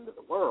life into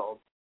the world.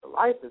 The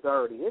life is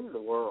already in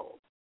the world.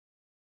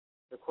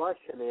 The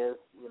question is,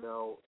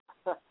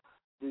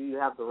 do you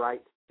have the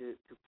right to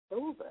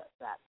kill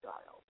that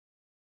child?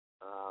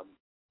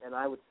 And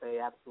I would say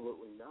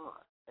absolutely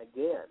not.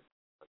 Again,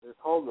 there's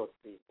homeless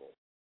people.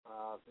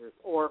 There's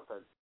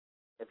orphans.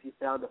 If you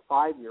found a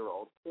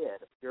 5-year-old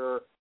kid, if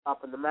you're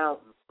up in the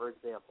mountains, for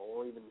example,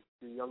 or even if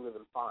you're younger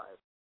than 5,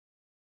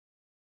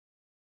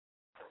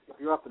 if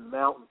you're up in the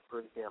mountains, for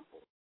example,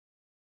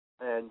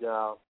 and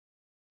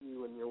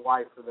you and your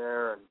wife are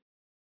there, and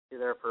you're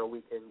there for a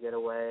weekend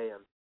getaway,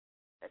 and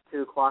at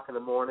 2 o'clock in the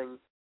morning,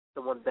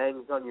 someone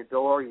bangs on your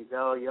door, you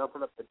go, you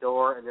open up the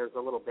door, and there's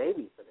a little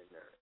baby sitting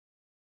there.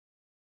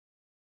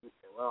 You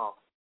say, well,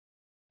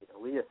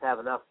 we just have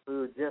enough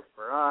food just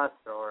for us,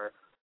 or,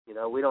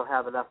 we don't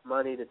have enough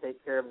money to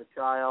take care of the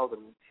child,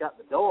 and shut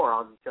the door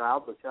on the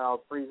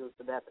child freezes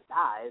to death and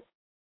dies.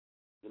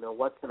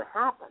 What's going to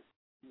happen?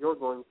 You're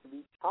going to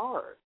be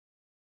charged.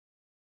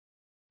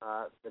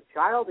 The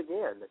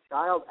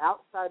child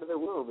outside of the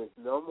womb is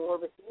no more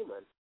of a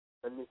human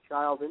than the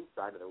child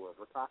inside of the womb.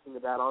 We're talking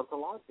about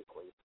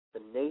ontologically,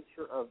 the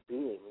nature of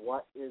being.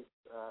 What is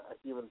a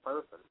human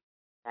person?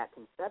 At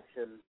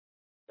conception,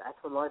 that's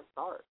when life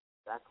starts.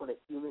 That's when a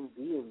human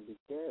being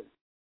begins.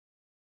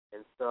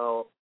 And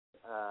so,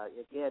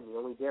 again, the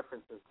only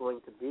difference is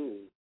going to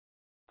be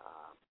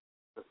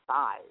the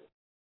size.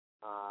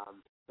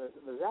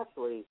 There's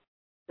actually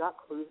Scott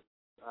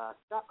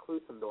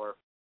Klusendorf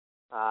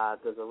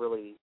does a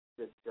really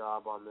good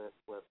job on this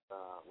with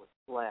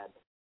SLED,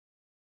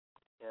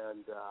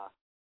 and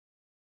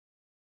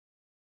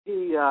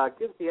he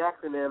gives the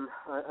acronym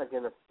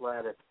again of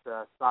SLED.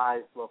 It's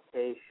size,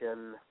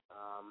 location,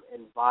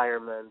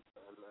 environment,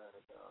 and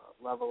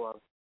level of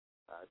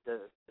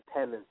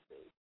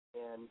dependency.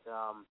 And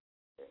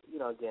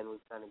again,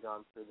 we've kind of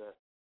gone through the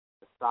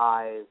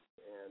size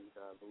and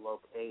the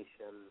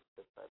location,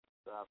 this type of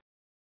stuff.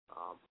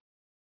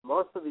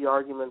 Most of the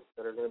arguments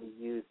that are going to be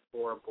used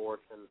for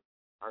abortion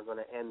are going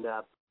to end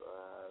up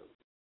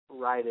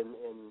right in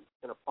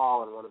going to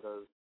fall in one of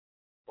those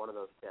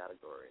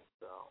categories.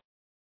 So,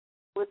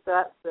 with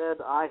that said,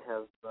 I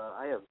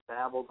have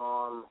babbled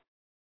on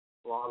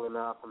long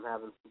enough. I'm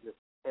having some just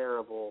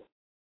terrible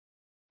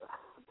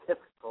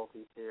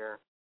difficulties here,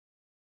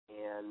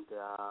 and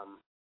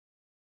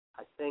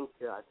I think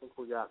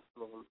we got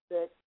some of them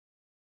fixed,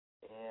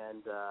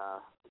 and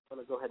I'm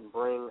going to go ahead and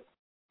bring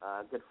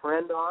a good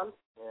friend on.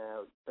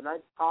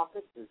 Tonight's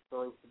topic is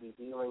going to be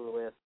dealing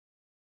with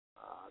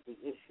the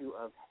issue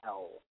of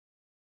hell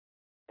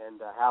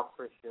and how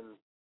Christians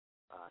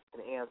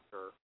can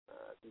answer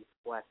these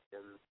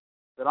questions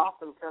that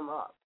often come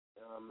up.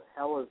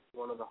 Hell is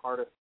one of the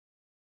hardest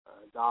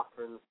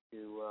doctrines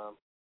to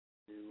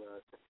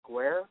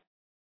square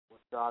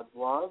with God's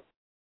love,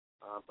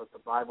 but the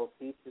Bible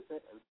teaches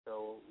it, and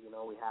so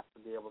we have to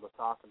be able to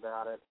talk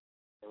about it,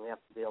 and we have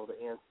to be able to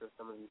answer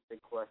some of these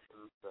big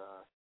questions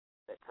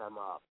that come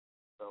up.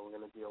 So we're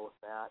going to deal with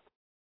that.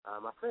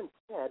 My friend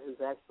Ted,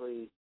 who's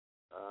actually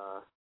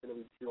going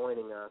to be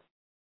joining us,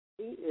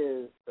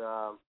 he's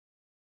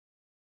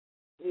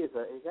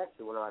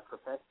actually one of my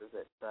professors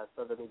at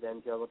Southern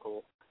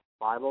Evangelical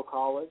Bible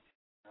College.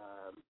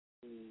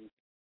 He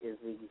is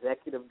the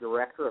executive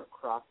director of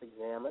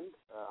Cross-Examined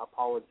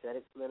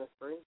Apologetics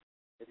Ministry.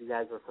 If you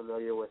guys are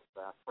familiar with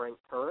Frank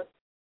Turek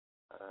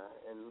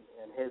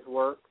and his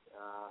work,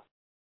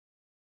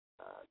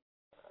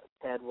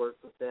 Ted works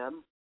with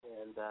them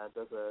and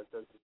does a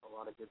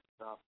lot of good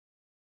stuff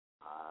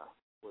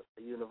with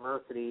the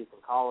universities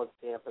and college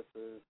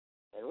campuses,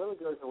 and really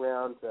goes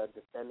around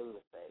defending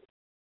the faith.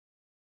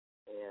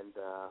 And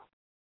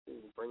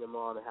bring him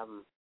on and have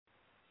him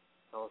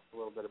tell us a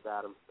little bit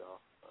about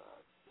himself.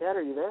 Ted,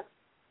 are you there?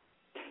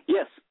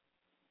 Yes.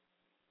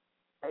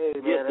 Hey,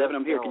 man. Yes, Devin,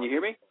 I'm here. Can you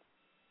hear me?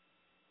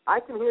 I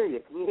can hear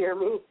you. Can you hear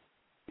me?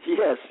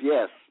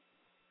 Yes.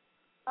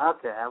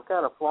 Okay, I'm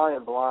kind of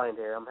flying blind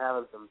here. I'm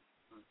having some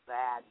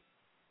bad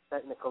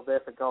technical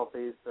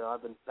difficulties, so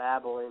I've been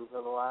babbling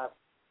for the last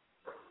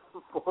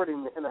 40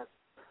 minutes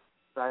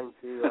trying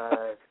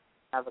to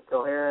have a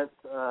coherent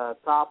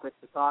topic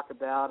to talk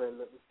about, and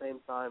at the same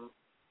time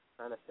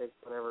trying to fix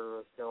whatever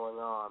was going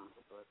on.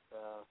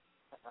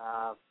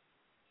 But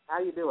how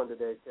you doing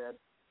today, Ted?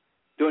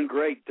 Doing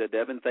great,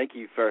 Devin. Thank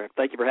you for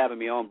having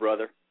me on,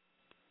 brother.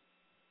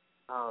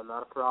 Oh,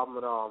 not a problem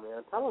at all,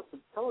 man. Tell us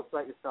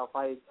about yourself.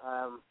 I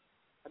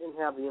didn't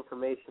have the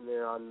information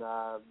there on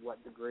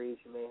what degrees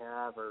you may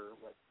have or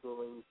what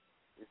schooling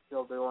you're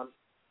still doing.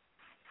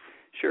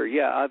 Sure.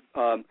 Yeah,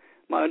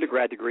 my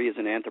undergrad degree is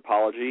in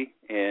anthropology,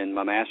 and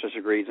my master's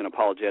degree is in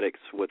apologetics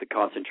with a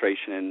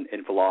concentration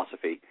in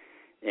philosophy.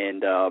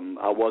 And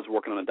I was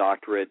working on a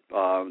doctorate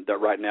that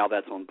right now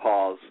that's on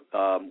pause,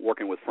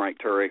 working with Frank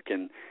Turek,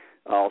 and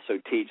I also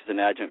teach as an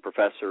adjunct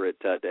professor at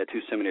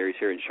two seminaries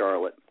here in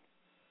Charlotte.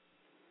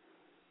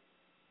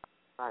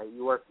 Right,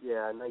 you work.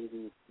 Yeah, I know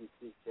you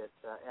teach at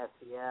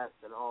SES,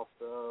 and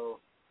also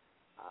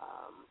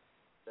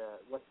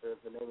what's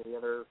the name of the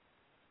other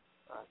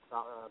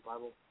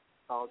Bible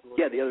college?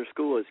 Yeah, the other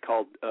school is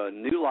called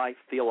New Life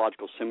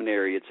Theological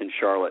Seminary. It's in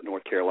Charlotte,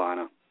 North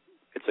Carolina.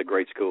 It's a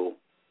great school.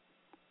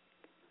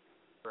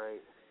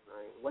 Great.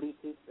 What do you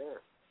teach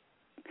there?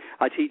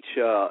 I teach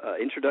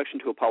Introduction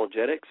to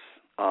Apologetics,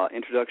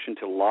 Introduction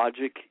to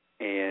Logic,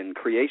 and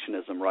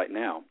Creationism right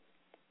now.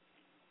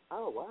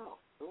 Oh, wow.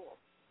 Cool.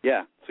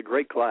 Yeah, it's a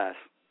great class.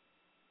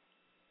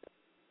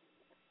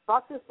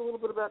 Talk to us a little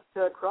bit about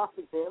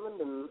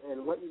Cross-Examined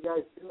and what you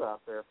guys do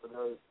out there for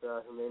those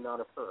who may not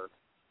have heard.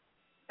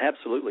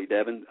 Absolutely,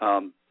 Devin.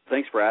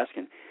 Thanks for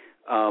asking.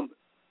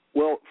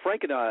 Well,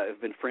 Frank and I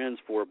have been friends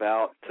for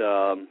about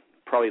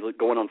probably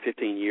going on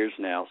 15 years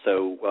now,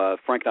 so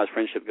Frank and I's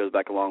friendship goes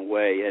back a long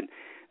way. And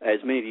as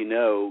many of you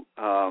know,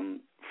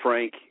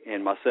 Frank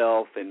and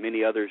myself and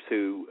many others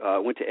who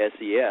went to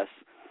SES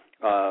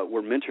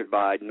were mentored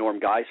by Norm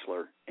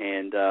Geisler.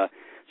 And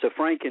so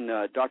Frank and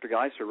Dr.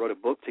 Geisler wrote a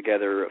book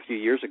together a few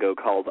years ago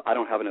called I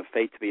Don't Have Enough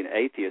Faith to Be an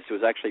Atheist. It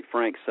was actually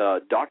Frank's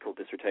doctoral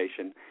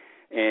dissertation,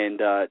 and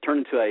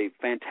turned into a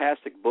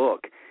fantastic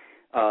book.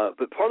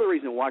 But part of the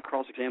reason why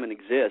Cross-Examined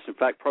exists, in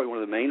fact, probably one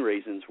of the main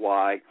reasons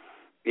why,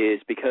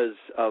 is because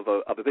of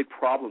a big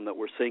problem that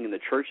we're seeing in the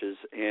churches.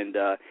 And,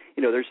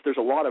 there's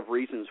a lot of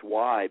reasons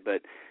why,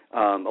 but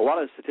a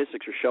lot of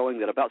statistics are showing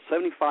that about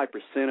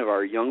 75% of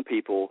our young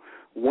people,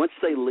 once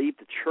they leave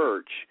the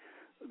church,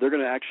 they're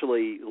going to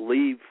actually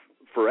leave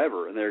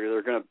forever, and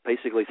they're going to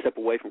basically step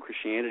away from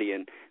Christianity.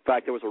 And in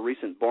fact, there was a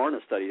recent Barna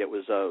study that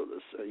was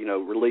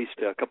released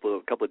a couple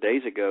of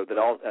days ago that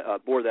all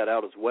bore that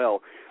out as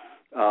well.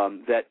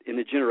 That in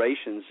the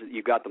generations,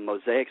 you've got the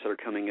mosaics that are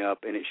coming up,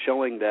 and it's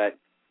showing that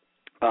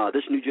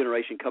this new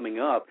generation coming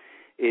up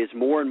is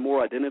more and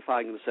more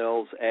identifying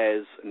themselves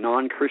as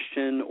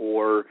non-Christian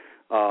or,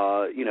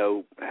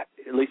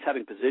 at least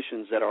having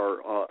positions that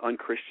are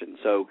unchristian.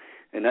 So,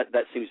 and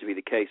that seems to be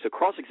the case. So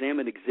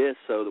Cross-Examined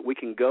exists so that we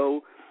can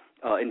go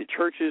into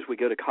churches, we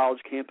go to college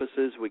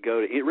campuses, we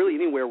go to really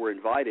anywhere we're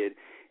invited,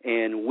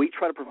 and we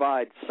try to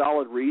provide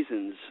solid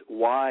reasons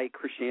why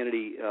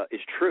Christianity is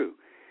true.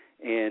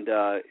 And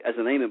as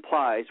the name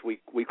implies,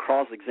 we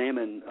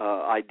cross-examine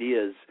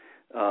ideas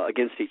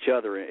against each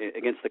other,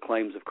 against the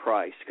claims of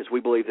Christ, because we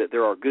believe that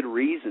there are good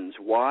reasons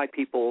why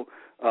people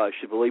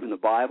should believe in the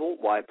Bible,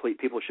 why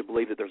people should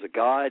believe that there's a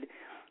God,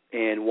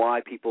 and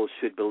why people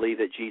should believe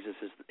that Jesus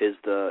is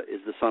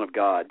the Son of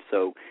God.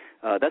 So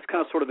that's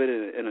kind of sort of it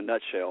in a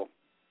nutshell.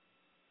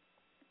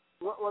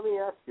 Well, let me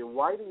ask you,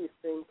 why do you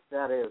think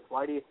that is?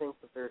 Why do you think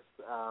that there's,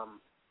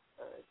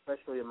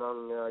 especially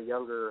among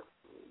younger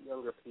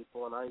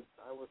people, and I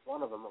was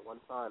one of them at one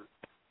time,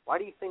 why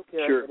do you think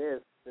Sure. it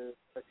is there's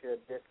such a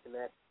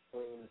disconnect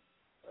between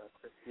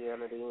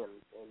Christianity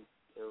and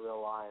their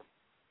real life?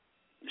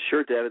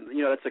 Sure, Devin.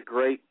 That's a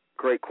great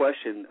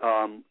question.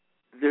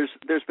 There's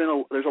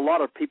a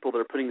lot of people that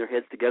are putting their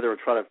heads together and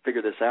trying to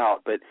figure this out,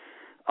 but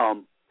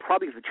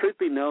probably, if the truth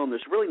be known,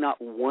 there's really not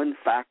one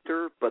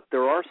factor, but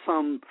there are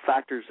some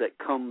factors that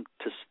come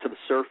to the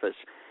surface.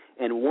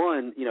 And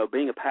one, I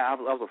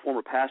was a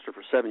former pastor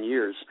for 7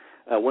 years.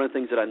 One of the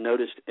things that I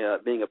noticed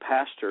being a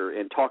pastor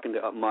and talking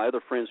to my other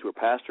friends who are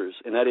pastors,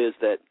 and that is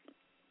that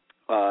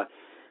a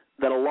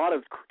lot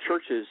of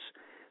churches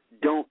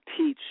don't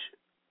teach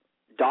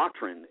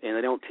doctrine, and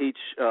they don't teach,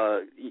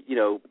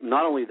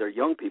 not only their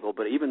young people,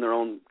 but even their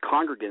own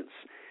congregants.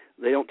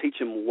 They don't teach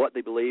them what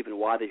they believe and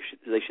why they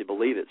should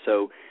believe it.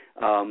 So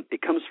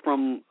it comes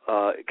from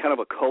kind of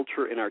a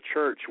culture in our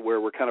church where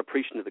we're kind of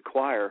preaching to the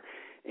choir,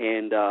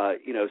 and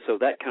so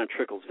that kind of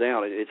trickles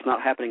down. It's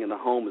not happening in the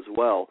home as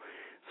well.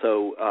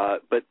 So,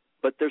 but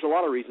there's a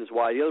lot of reasons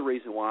why. The other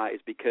reason why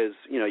is because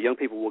young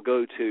people will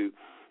go to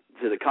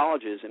the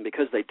colleges, and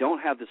because they don't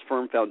have this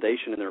firm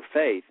foundation in their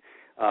faith.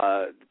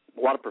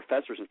 A lot of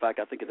professors, in fact,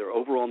 I think the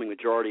overwhelming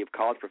majority of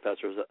college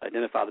professors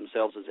identify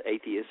themselves as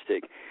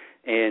atheistic,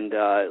 and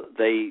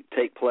they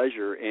take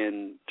pleasure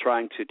in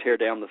trying to tear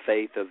down the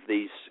faith of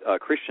these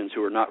Christians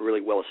who are not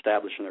really well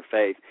established in their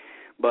faith.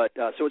 But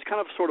so it's kind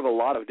of sort of a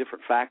lot of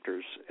different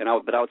factors,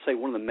 but I would say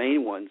one of the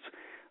main ones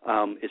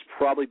is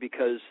probably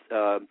because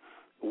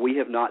we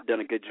have not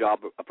done a good job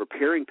of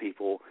preparing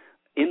people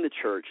in the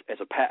church as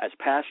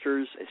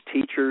pastors, as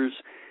teachers.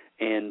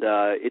 And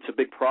it's a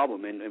big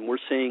problem, and we're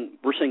seeing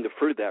the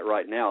fruit of that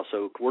right now.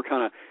 So we're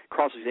kind of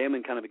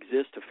cross-examining kind of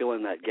exists to fill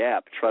in that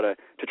gap,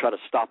 to try to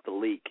stop the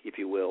leak, if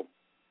you will.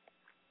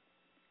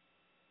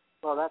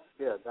 Well, that's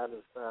good. That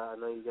is, I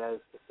know you guys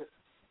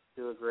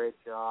do a great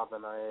job,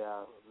 and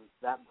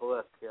that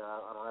book,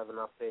 I Don't Have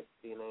Enough Faith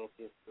to Be an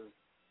Atheist,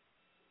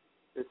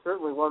 is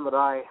certainly one that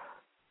I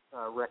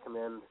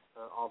recommend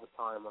all the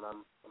time when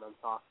I'm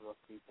talking with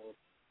people.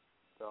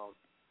 So.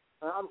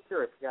 I'm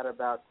curious. We got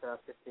about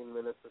 15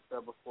 minutes or so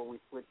before we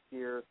switch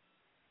gears.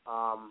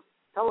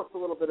 Tell us a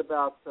little bit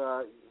about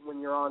when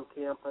you're on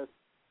campus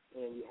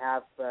and you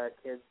have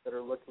kids that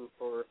are looking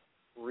for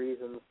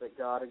reasons that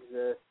God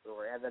exists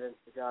or evidence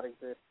that God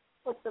exists.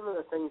 What's some of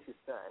the things you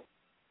say?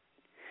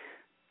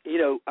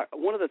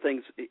 One of the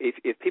things,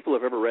 if people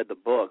have ever read the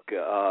book,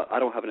 I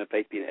Don't Have Enough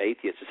Faith to Be an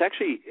Atheist,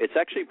 it's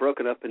actually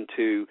broken up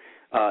into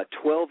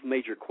 12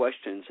 major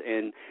questions,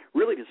 and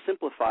really to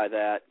simplify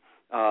that,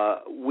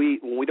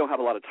 when we don't have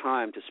a lot of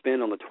time to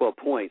spend on the 12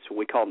 points,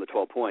 we call them the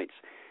 12 points.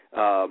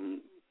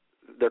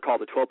 They're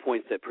called the 12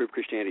 points that prove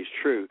Christianity is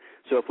true.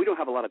 So if we don't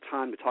have a lot of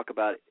time to talk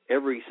about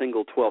every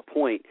single 12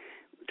 points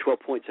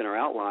in our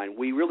outline,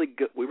 we really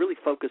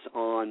focus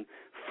on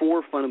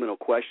 4 fundamental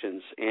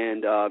questions,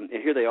 and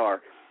here they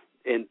are.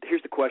 And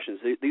here's the questions.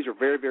 These are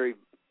very, very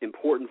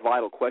important,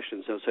 vital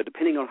questions. So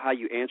depending on how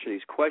you answer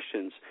these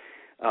questions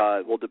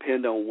will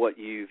depend on what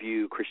you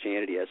view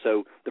Christianity as.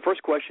 So the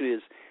first question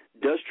is,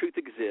 does truth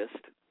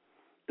exist?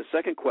 The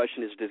second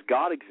question is, does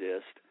God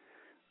exist?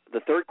 The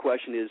third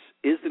question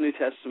is the New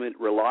Testament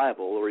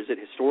reliable, or is it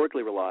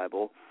historically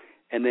reliable?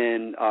 And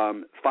then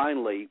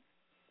finally,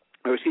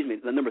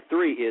 the number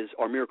 3 is,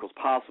 are miracles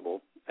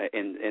possible?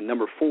 And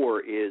number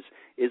 4 is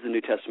the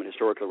New Testament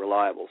historically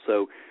reliable?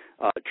 So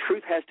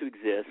truth has to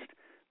exist.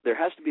 There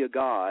has to be a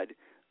God.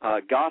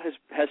 God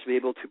has to be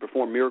able to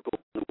perform miracles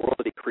in the world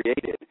that he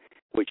created,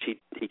 which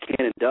he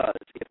can and does,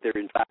 if there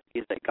in fact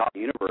is a God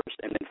universe.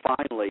 And then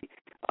finally,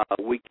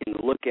 we can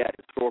look at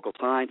historical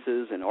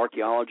sciences and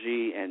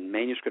archaeology and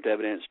manuscript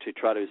evidence to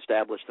try to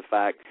establish the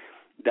fact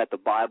that the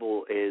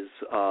Bible is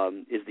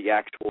the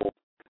actual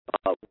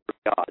Word of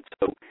God.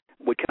 So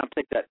we kind of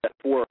take that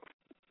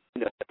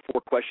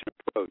four-question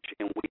approach,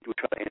 and we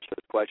try to answer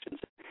those questions.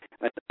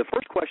 And the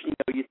first question,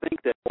 you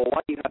think that, well,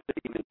 why do you have to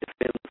even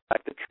defend the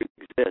fact that truth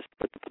exists?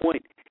 But the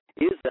point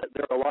is that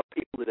there are a lot of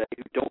people today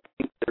who don't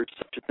think there's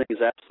such a thing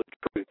as absolute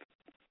truth.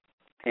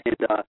 And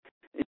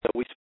so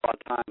we spend a lot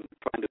of time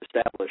trying to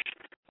establish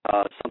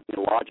something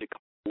logical,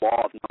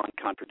 law of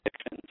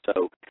non-contradiction.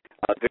 So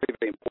very,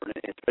 very important,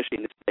 especially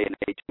in this day and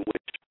age in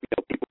which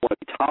people want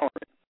to be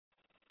tolerant.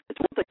 It's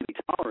one thing to be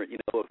tolerant,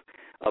 of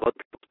other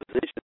people's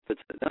positions, but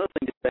it's another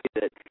thing to say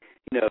that,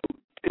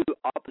 two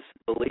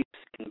opposite beliefs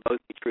can both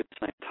be true at the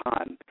same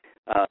time.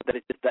 That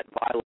it's just that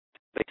violent,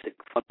 basic,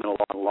 fundamental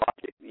law and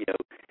logic.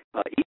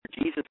 Either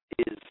Jesus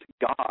is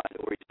God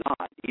or he's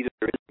not. Either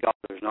there is a God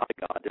or there's not a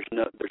God. There's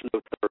no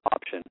third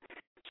option.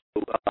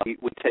 So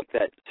we take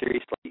that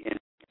seriously. And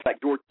in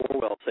fact, George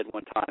Orwell said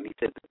one time, he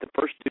said that the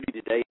first duty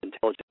today of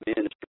intelligent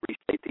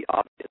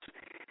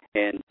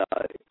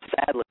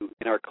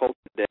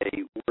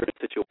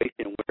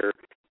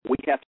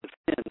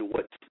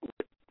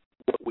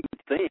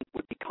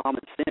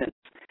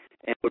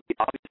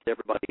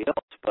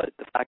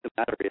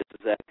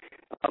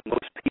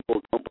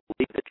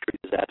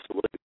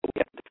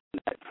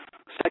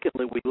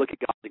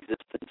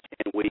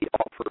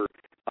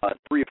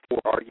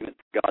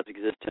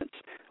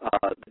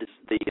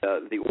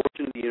the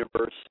origin of the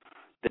universe,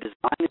 the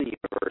design of the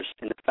universe,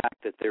 and the fact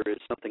that there is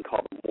something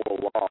called a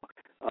moral law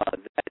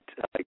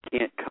that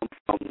can't come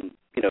from,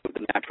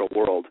 the natural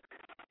world.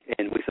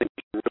 And we think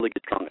there's really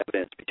good, strong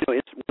evidence. But,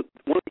 it's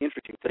one of the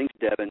interesting things,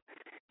 Devin,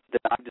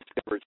 that I've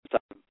discovered since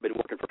I've been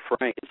working for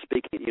Frank and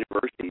speaking at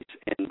universities.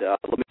 And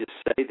let me just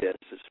say this.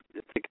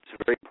 I think it's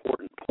a very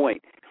important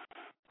point.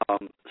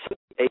 Some of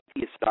the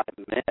atheists that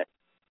I've met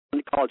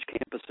on the college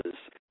campuses,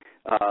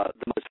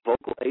 the most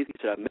vocal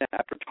atheists that I've met,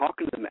 after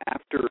talking to them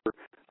after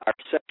our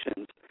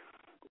sections,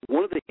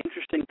 one of the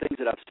interesting things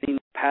that I've seen,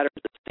 patterns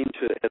that seem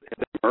to have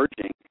been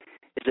emerging,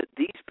 is that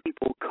these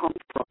people come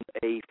from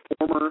a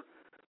former,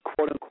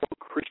 quote-unquote,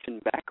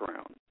 Christian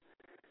background.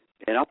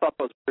 And I thought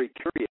that was very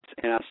curious,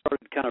 and I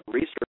started kind of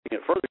researching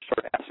it further,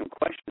 started asking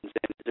questions,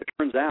 and as it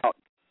turns out,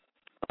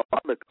 a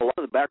lot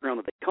of the background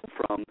that they come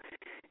from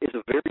is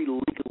a very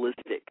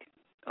legalistic,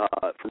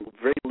 from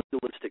very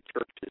legalistic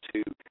churches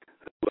who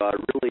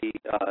really,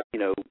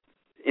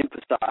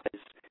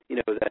 emphasize,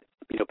 that,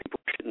 people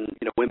shouldn't,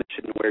 women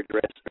shouldn't wear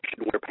dress or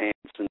shouldn't wear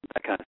pants and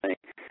that kind of thing.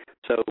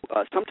 So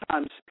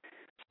sometimes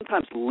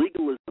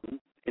legalism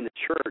in the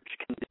church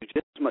can do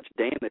just as much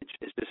damage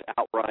as just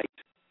outright,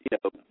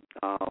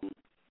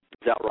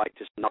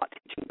 just not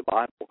teaching the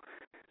Bible.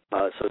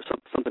 So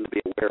something to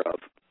be aware of.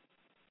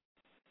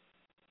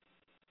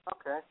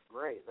 Okay,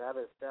 great. That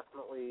is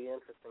definitely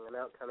interesting, and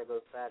that kind of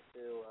goes back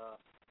to,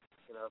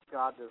 if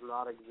God does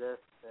not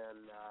exist,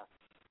 then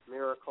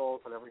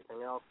miracles and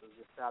everything else is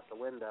just out the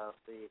window.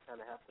 So you kind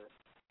of have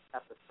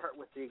to start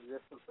with the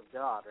existence of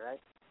God, right?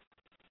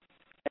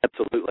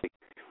 Absolutely.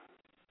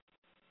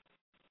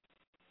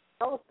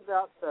 Tell us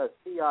about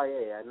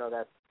CIA. I know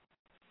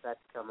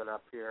that's coming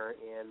up here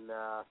in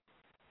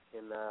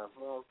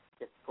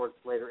gets towards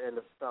later end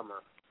of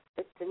summer.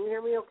 Can you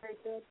hear me okay,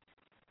 Ted?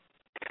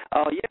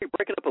 Yeah, you're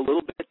breaking up a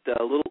little bit,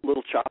 a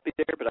little choppy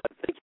there, but I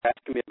think you're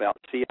asking me about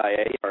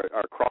CIA,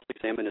 our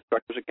Cross-Examined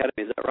Instructors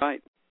Academy. Is that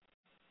right?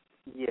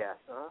 Yes.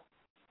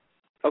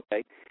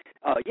 Okay.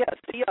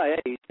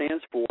 CIA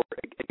stands for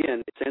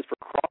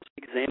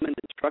Cross-Examined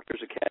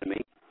Instructors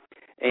Academy.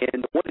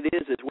 And what it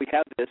is we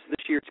have this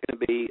year it's going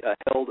to be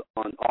held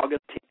on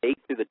August 8th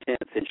through the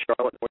 10th in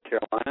Charlotte, North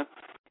Carolina.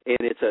 And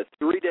it's a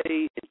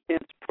 3-day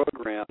intense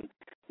program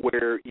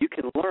where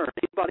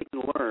anybody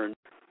can learn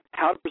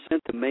how to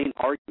present the main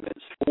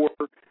arguments for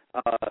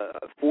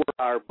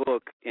our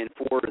book and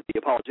for the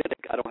apologetic,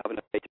 I don't have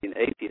enough faith to be an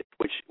atheist,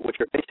 which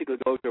are basically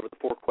goes over the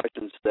 4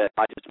 questions that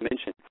I just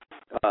mentioned.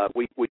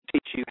 We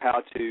teach you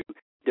how to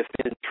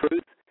defend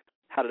truth,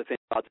 how to defend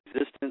God's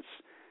existence,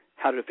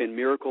 how to defend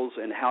miracles,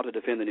 and how to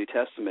defend the New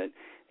Testament.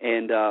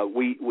 And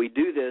we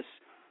do this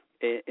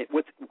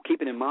with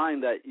keeping in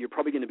mind that you're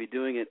probably going to be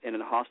doing it in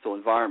a hostile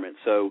environment.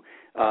 So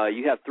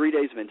you have 3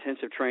 days of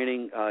intensive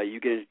training. You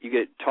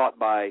get taught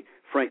by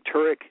Frank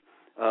Turek,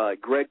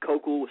 Greg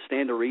Kokel,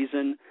 Stand to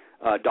Reason,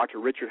 Dr.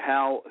 Richard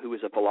Howell, who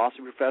is a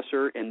philosophy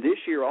professor. And this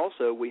year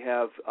also we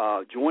have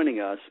joining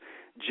us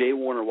J.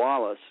 Warner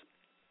Wallace,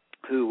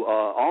 who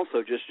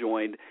also just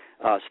joined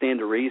Stand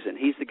to Reason.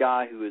 He's the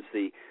guy who is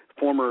the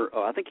former,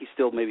 I think he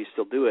still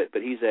do it,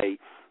 but he's a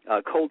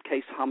cold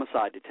case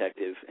homicide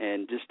detective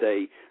and just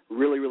a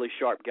really, really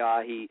sharp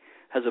guy. He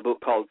has a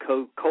book called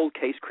Cold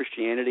Case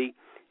Christianity,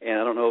 and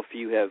I don't know if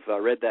you have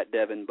read that,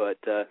 Devin, but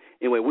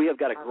anyway, we have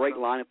got a great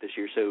lineup this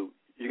year, so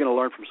you're going to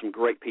learn from some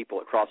great people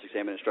at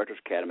Cross-Examined Instructors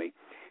Academy.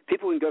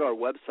 People can go to our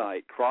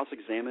website,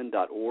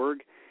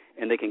 crossexamined.org,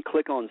 and they can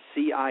click on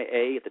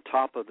CIA at the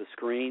top of the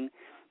screen,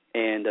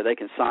 and they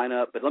can sign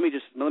up. But let me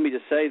just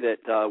say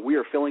that we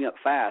are filling up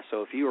fast.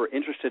 So if you are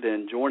interested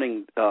in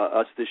joining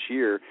us this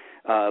year,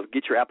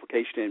 get your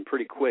application in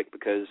pretty quick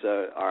because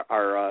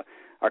our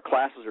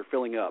classes are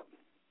filling up.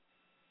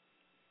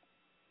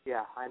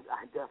 Yeah, I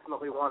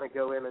definitely want to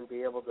go in and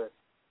be able to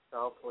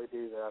hopefully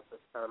do that this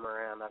time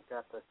around. I've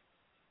got to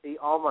see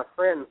all my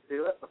friends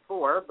do it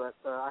before, but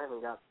I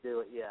haven't got to do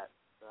it yet.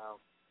 So,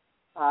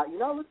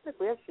 it looks like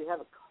we actually have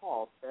a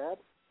call, Ted.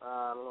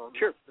 I don't know. I'm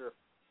sure.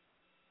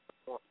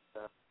 Not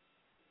sure.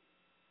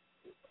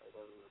 See if I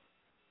can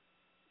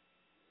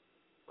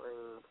bring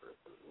the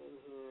person in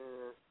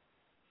here.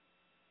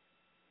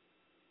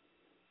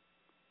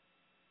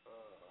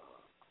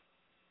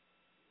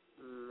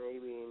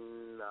 Maybe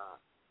not.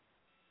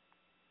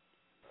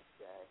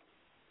 Okay.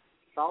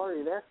 Caller, are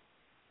you there?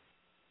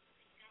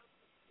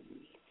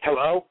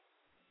 Hello?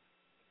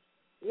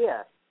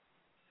 Yes.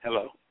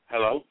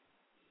 Hello?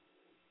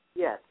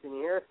 Yes. Can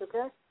you hear us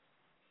okay?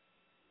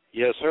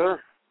 Yes, sir.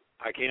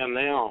 I can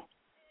now.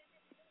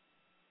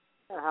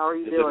 How are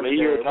you Is doing it me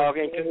today? you're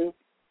talking to?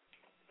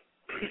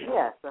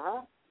 Yes,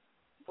 Where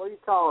are you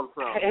calling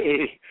from?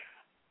 Hey.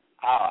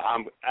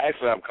 I'm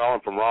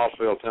calling from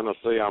Rossville,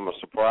 Tennessee. I'm a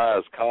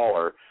surprise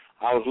caller.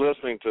 I was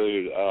listening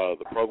to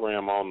the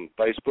program on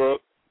Facebook,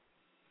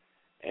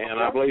 and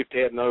okay. I believe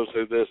Ted knows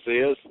who this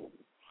is.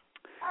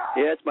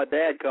 Yeah, it's my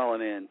dad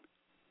calling in.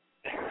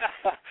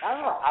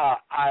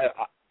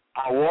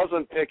 I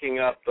wasn't picking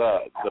up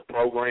the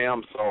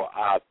program, so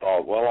I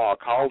thought, well, I'll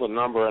call the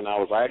number, and I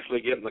was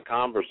actually getting the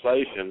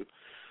conversation.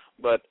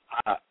 But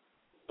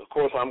of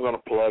course, I'm going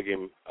to plug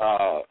him.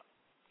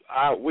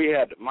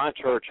 My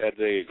church had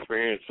the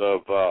experience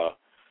of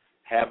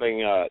having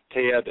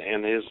Ted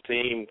and his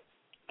team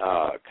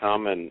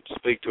come and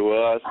speak to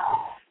us,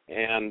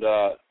 and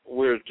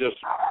we're just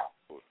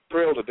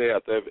thrilled to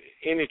death. If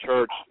any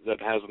church that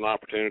has an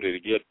opportunity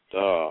to get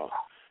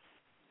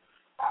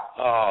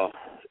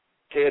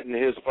Ted and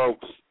his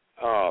folks,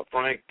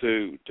 Frank,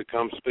 to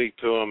come speak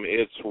to them,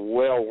 it's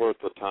well worth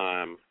the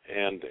time,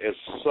 and it's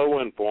so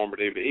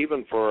informative,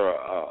 even for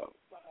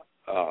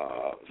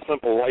a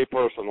simple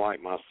layperson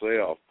like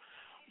myself.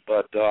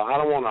 But I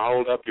don't want to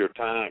hold up your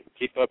time,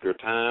 keep up your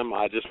time.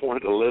 I just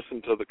wanted to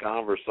listen to the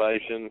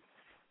conversation,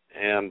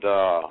 and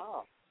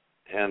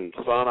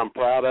son, I'm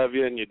proud of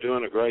you, and you're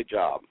doing a great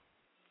job.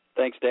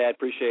 Thanks, Dad.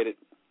 Appreciate it.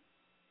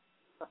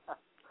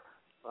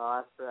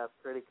 Well, that's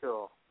pretty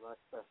cool.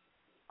 That's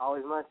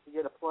always nice to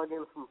get a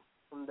plug-in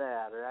from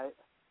Dad, right?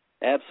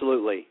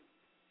 Absolutely.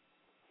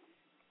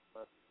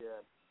 That's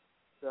good.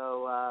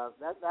 So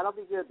that'll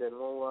be good then.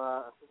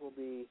 I think we'll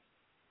be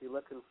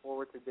looking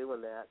forward to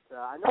doing that.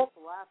 I know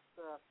the last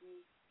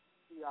few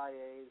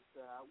CIAs,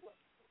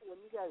 when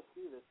you guys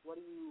do this,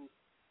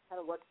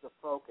 what's the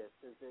focus?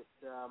 Is it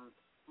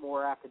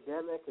more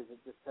academic? Is it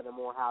just kind of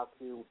more how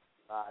to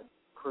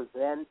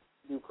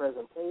do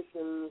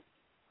presentations,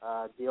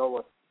 deal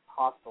with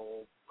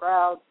hostile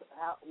crowds?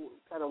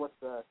 What's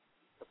the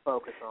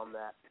focus on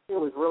that? It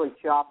was really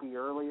choppy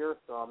earlier,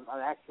 so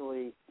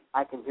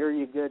I can hear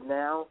you good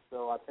now.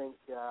 So I think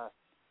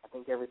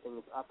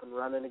everything's up and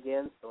running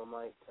again. So I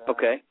might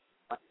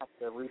have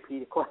to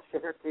repeat a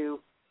question or two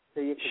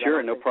to you.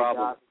 Sure, no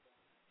problem. Got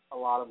a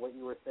lot of what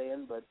you were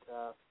saying, but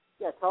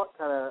talk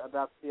kind of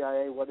about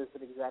CIA. What is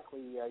it exactly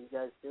you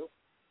guys do?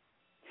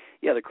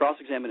 Yeah, the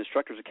Cross-Examine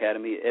Instructors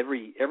Academy.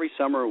 Every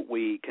summer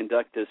we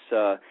conduct this.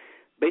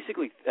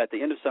 Basically, at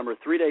the end of summer,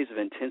 3 days of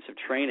intensive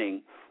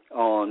training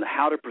on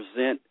how to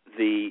present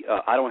the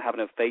I don't have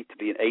enough faith to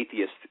be an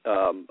atheist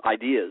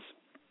ideas.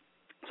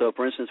 So,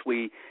 for instance,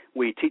 we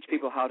teach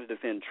people how to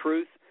defend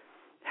truth,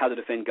 how to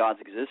defend God's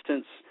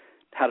existence,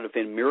 how to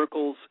defend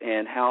miracles,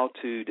 and how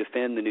to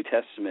defend the New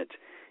Testament.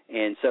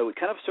 And so it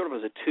kind of sort of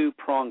is a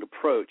two-pronged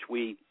approach.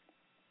 We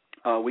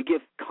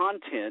give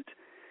content,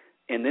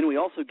 and then we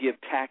also give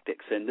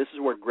tactics. And this is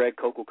where Greg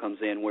Kokel comes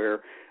in,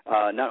 where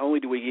not only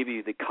do we give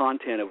you the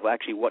content of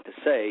actually what to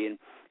say,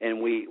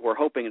 and we're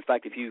hoping, in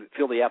fact, if you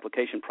fill the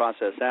application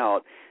process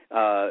out,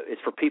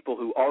 it's for people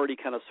who already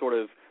kind of sort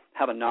of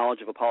have a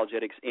knowledge of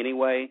apologetics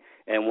anyway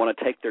and want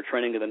to take their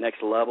training to the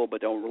next level but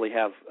don't really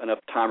have enough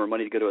time or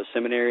money to go to a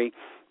seminary.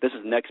 This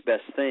is the next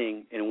best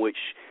thing, in which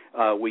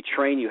we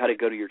train you how to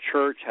go to your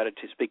church, how to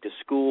speak to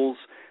schools,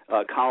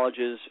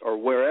 colleges, or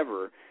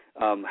wherever,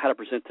 how to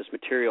present this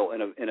material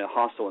in a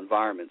hostile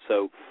environment.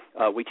 So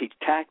we teach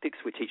tactics,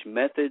 we teach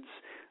methods.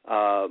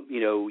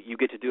 You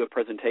get to do a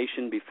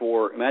presentation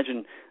before.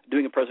 Imagine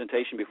doing a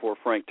presentation before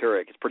Frank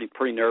Turek. It's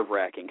pretty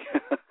nerve-wracking.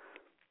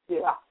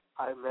 Yeah,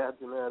 I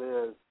imagine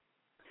that is.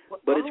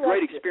 But it's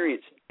great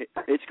experience.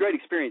 It's great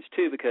experience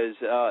too, because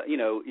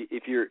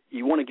if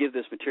you want to give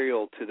this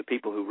material to the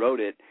people who wrote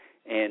it,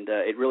 and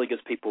it really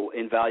gives people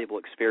invaluable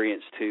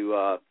experience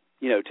to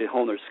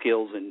hone their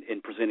skills in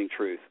presenting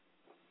truth.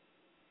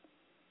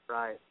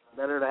 Right.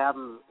 Better to have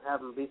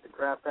them beat the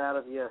crap out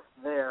of you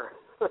there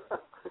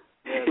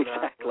than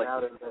exactly.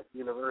 out in the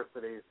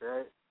universities,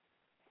 right?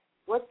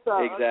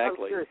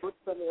 Exactly. I'm curious, what's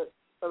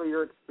some of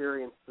your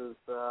experiences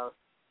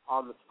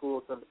on the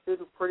schools? Are the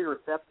students pretty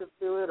receptive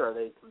to it? Are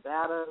they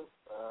combative?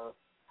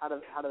 How do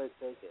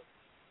they take it?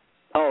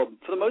 Oh,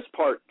 for the most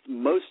part,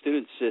 most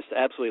students just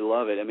absolutely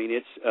love it. I mean,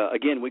 it's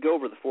again, we go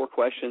over the 4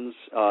 questions: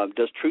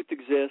 does truth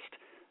exist?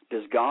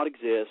 Does God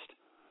exist?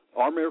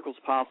 Are miracles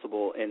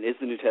possible? And is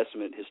the New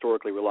Testament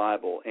historically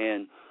reliable?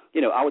 And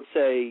I would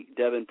say,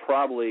 Devin,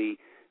 probably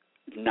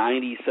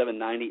 97,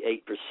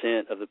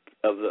 98% of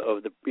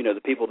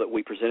the people that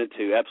we present it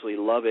to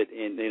absolutely love it.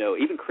 And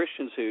even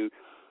Christians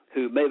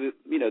who maybe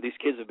these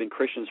kids have been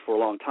Christians for a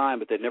long time,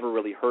 but they've never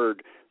really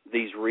heard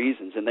these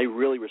reasons, and they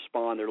really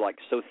respond. They're like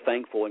so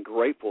thankful and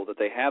grateful that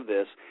they have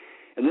this.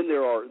 And then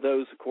there are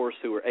those, of course,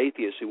 who are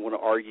atheists who want to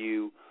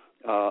argue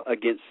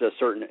against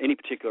any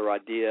particular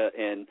idea,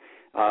 and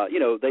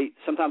they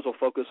sometimes will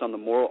focus on the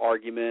moral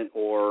argument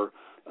or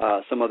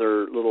some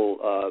other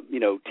little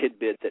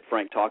tidbit that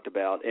Frank talked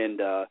about. And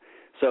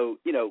so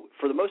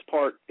for the most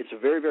part, it's a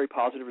very, very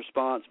positive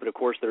response. But of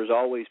course, there's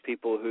always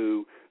people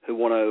who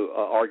want to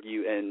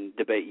argue and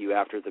debate you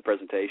after the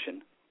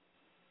presentation.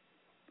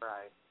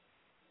 Right.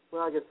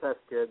 Well, I guess that's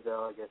good,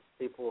 though. I guess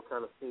people will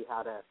kind of see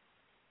how to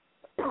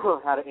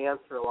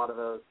answer a lot of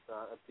those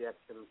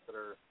objections that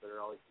are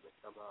always going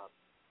to come up.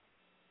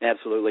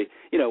 Absolutely.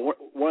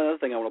 One other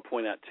thing I want to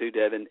point out too,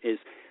 Devin, is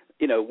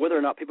whether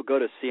or not people go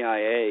to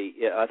CIA,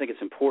 I think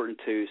it's important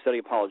to study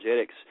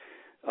apologetics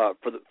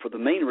for the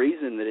main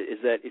reason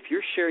is that if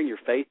you're sharing your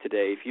faith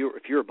today, if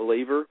you're a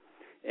believer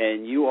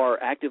and you are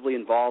actively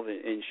involved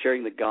in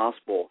sharing the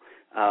gospel,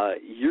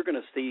 you're going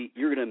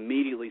to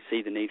immediately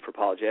see the need for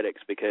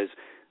apologetics, because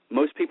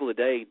most people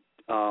today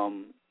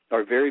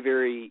are very,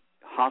 very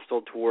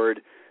hostile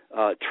toward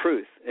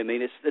truth. I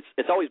mean,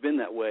 it's always been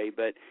that way,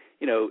 but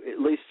at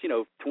least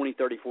 20,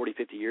 30, 40,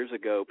 50 years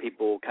ago,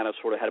 people kind of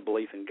sort of had a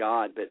belief in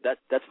God, but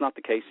that's not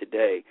the case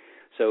today.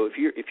 So if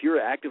you're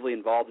actively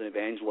involved in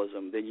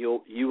evangelism, then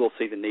you will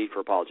see the need for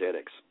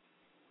apologetics.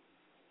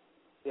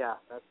 Yeah,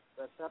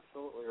 that's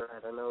absolutely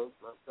right. I know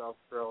myself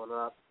growing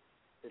up,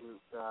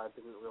 didn't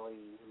really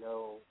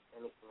know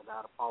anything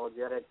about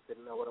apologetics,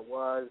 didn't know what it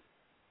was,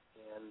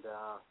 and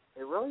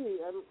it really,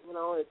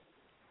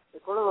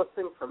 it's one of those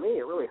things for me.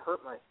 It really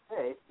hurt my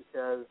faith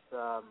because,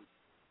 I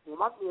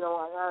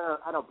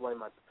don't blame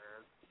my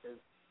parents because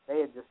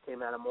they had just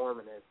came out of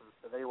Mormonism,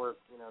 so they were,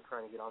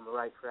 trying to get on the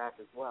right track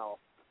as well.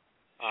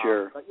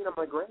 Sure. But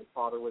my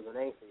grandfather was an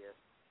atheist,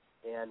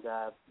 and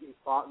he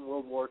fought in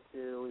World War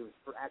II. He was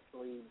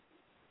actually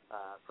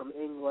from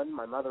England.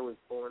 My mother was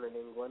born in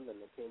England, and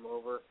they came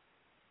over.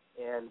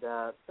 And,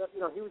 so,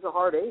 he was a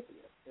hard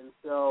atheist. And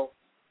so,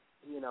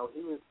 he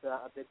was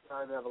a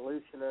big-time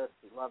evolutionist.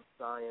 He loved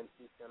science,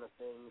 these kind of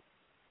things.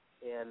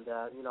 And,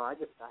 I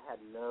had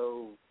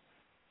no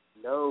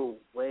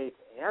way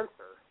to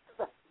answer,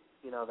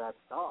 that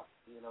stuff.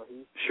 He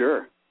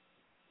sure.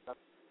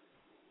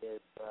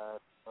 It's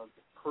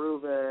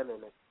proven,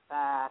 and it's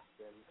fact,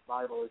 and the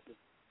Bible is just,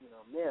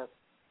 myth.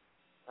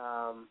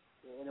 And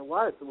it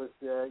was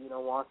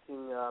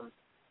watching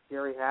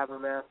Jerry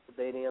Habermas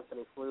debate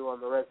Anthony Flew on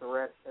the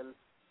resurrection.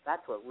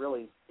 That's what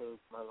really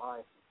changed my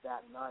life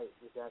that night,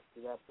 was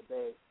actually that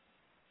debate.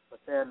 But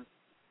then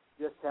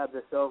just had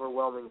this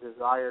overwhelming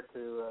desire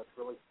to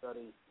really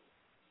study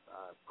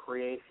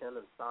creation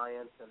and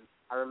science. And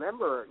I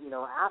remember,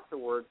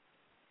 afterwards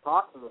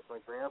talking with my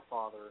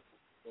grandfather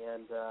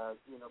and,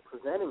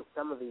 presenting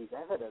some of these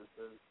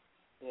evidences.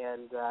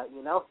 And,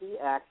 he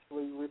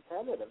actually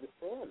repented of his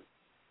sin.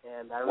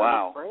 And I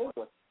remember praying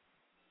with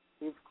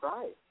Jesus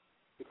Christ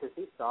because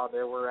he saw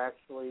there were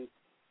actually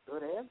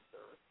good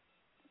answers.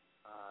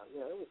 He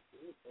was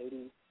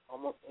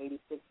almost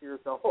 86 years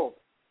old,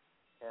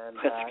 and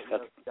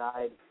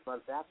died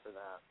months after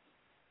that.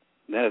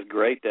 That is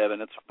great, Devin.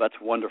 That's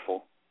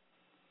wonderful.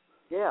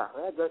 Yeah,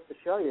 that goes to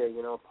show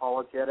you,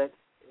 apologetics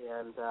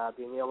and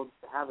being able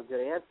to have a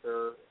good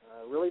answer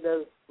really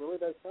does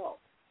help.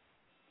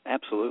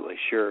 Absolutely,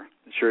 sure,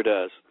 it sure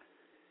does.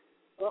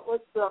 Well,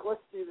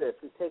 let's do this.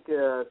 We take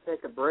a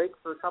break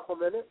for a couple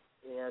minutes,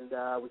 and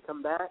we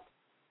come back.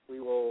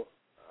 We will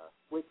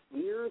switch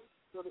gears,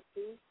 so to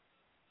speak,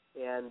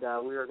 and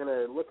we are going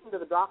to look into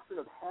the doctrine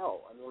of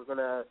hell, and we're going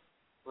to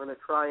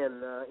try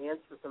and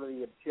answer some of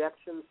the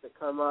objections that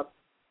come up,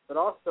 but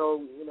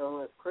also,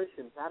 as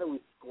Christians, how do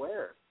we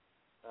square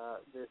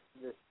this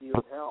view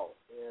of hell?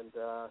 And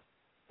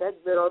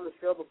Ted's been on the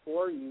show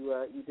before.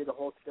 You did a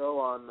whole show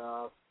on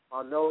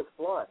Noah's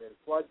flood and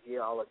flood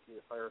geology,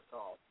 if I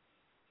recall.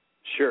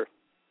 Sure.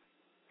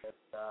 And,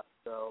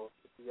 so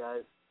if you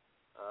guys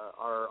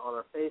are on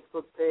our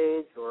Facebook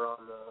page or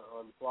on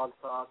Blog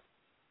Talk,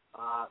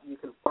 you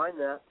can find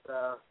that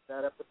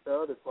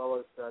episode as well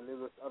as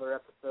numerous other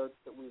episodes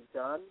that we've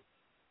done.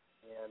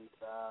 And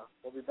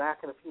we'll be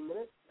back in a few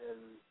minutes and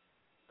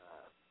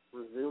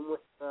resume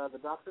with the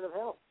doctrine of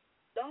hell.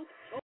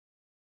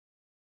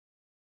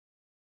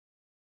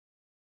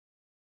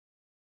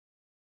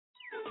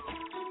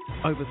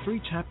 Over 3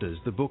 chapters,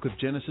 the book of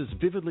Genesis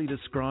vividly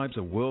describes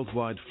a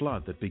worldwide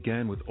flood that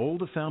began with all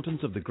the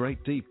fountains of the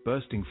great deep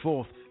bursting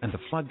forth and the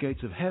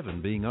floodgates of heaven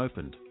being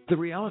opened. The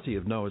reality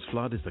of Noah's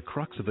flood is the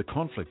crux of the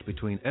conflict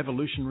between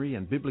evolutionary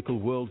and biblical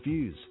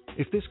worldviews.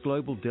 If this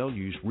global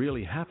deluge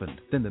really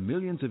happened, then the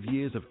millions of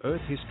years of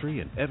Earth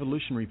history and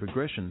evolutionary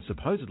progression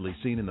supposedly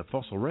seen in the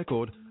fossil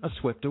record are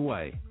swept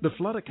away. The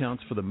flood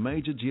accounts for the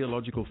major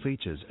geological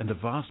features and the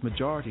vast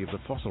majority of the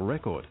fossil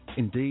record.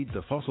 Indeed,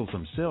 the fossils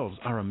themselves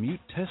are a mute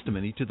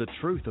testimony to the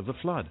truth of the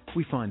flood.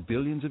 We find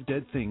billions of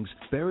dead things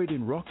buried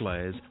in rock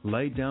layers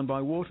laid down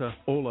by water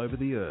all over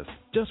the earth.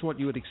 Just what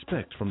you would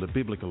expect from the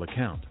biblical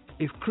account.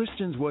 If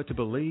Christians were to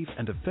believe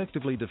and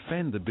effectively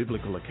defend the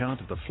biblical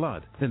account of the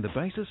flood, then the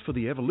basis for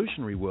the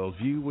evolutionary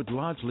worldview would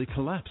largely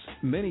collapse.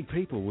 Many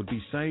people would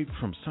be saved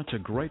from such a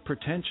great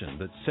pretension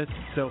that sets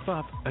itself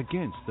up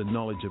against the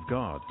knowledge of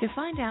God. To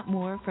find out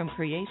more from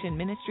Creation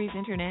Ministries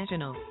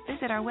International,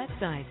 visit our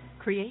website,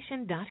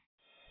 creation.com.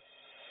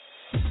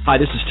 Hi,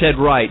 this is Ted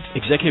Wright,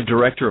 Executive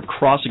Director of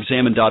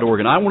CrossExamine.org,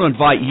 and I want to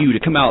invite you to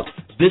come out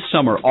this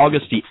summer,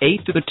 August the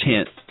 8th to the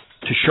 10th,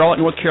 to Charlotte,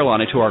 North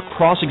Carolina, to our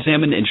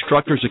Cross-Examine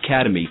Instructors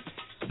Academy.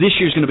 This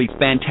year's going to be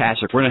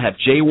fantastic. We're going to have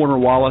Jay Warner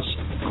Wallace,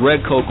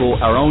 Greg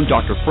Kokel, our own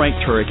Dr. Frank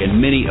Turek, and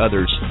many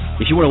others.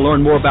 If you want to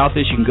learn more about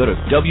this, you can go to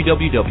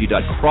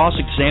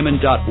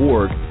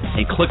www.crossexamine.org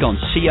and click on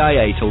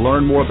CIA to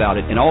learn more about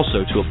it and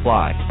also to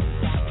apply.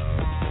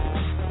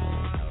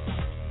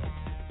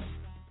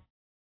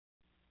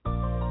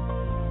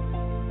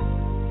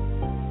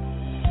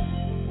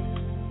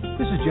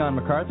 This is John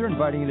MacArthur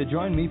inviting you to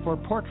join me for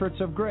Portraits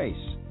of Grace.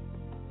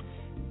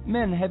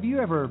 Men, have you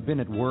ever been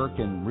at work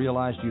and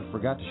realized you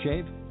forgot to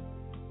shave?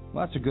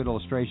 Well, that's a good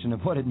illustration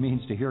of what it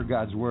means to hear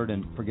God's Word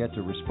and forget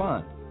to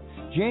respond.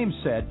 James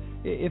said,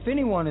 If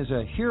anyone is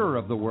a hearer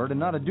of the word and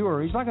not a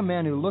doer, he's like a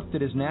man who looked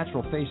at his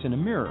natural face in a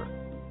mirror.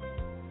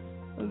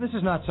 This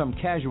is not some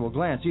casual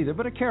glance either,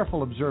 but a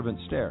careful, observant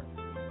stare.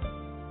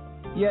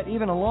 Yet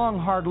even a long,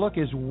 hard look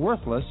is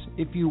worthless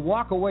if you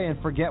walk away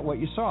and forget what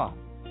you saw.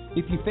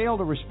 If you fail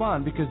to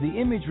respond, because the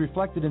image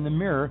reflected in the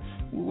mirror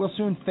will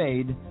soon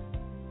fade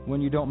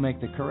when you don't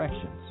make the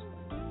corrections.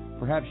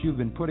 Perhaps you've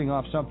been putting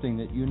off something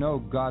that you know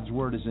God's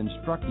Word is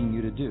instructing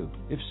you to do.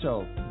 If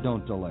so,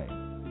 don't delay.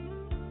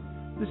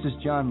 This is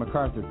John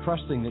MacArthur,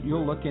 trusting that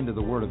you'll look into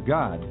the Word of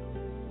God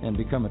and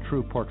become a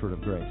true portrait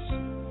of grace.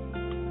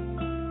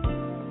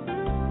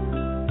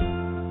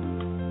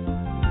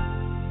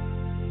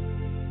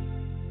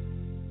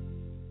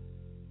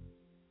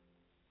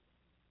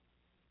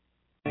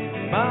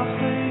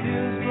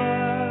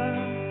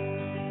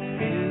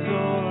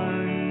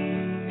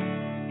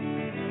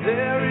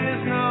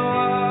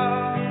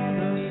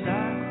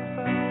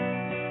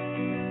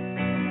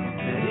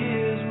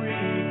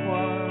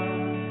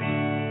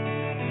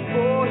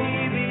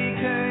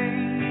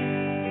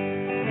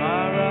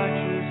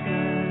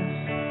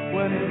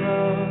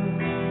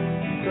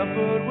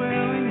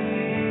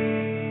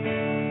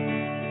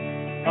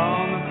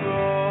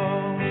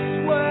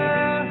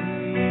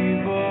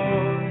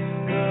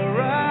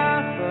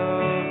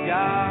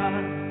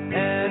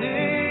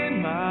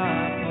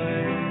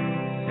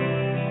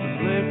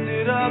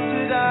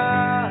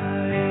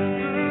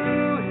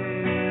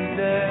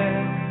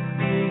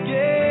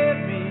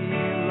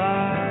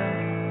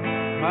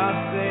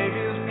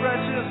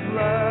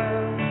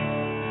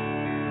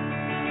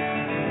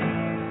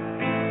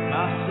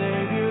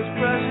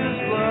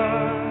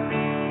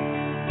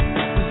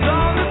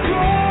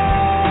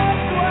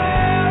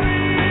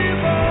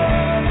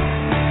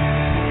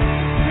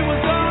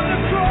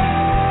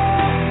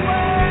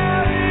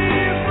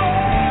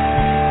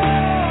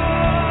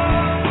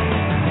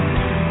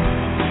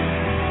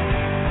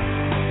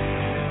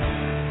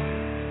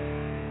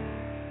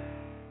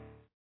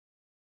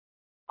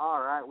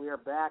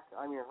 Back.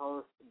 I'm your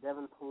host,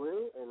 Devin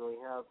Pellew, and we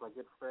have my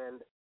good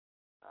friend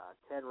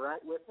Ted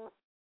Wright with us.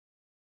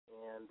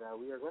 And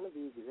we are going to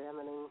be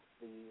examining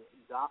the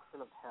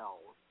doctrine of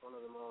hell, one of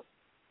the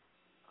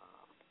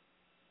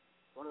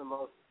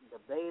most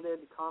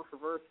debated,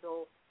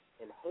 controversial,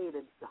 and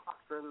hated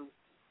doctrines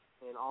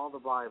in all the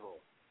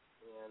Bible.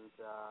 And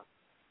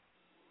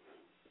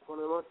it's one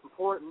of the most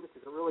important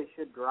because it really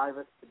should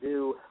drive us to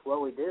do what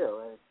we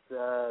do. And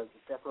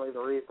it's definitely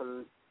the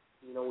reason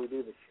we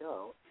do the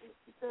show, is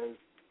because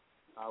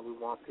we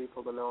want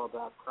people to know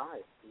about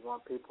Christ. We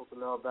want people to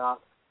know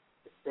about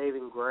the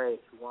saving grace.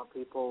 We want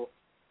people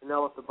to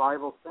know what the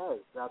Bible says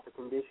about the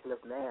condition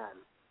of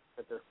man,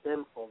 that they're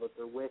sinful, that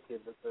they're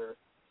wicked, that they're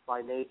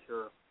by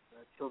nature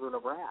children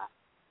of wrath,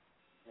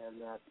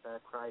 and that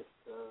Christ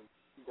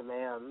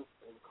demands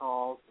and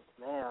calls and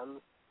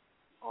commands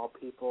all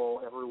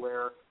people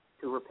everywhere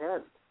to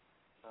repent,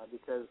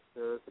 because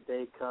there's a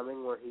day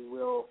coming where he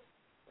will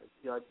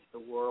judge the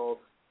world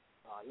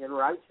in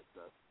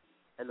righteousness.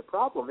 And the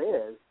problem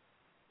is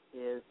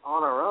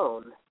on our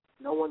own,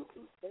 no one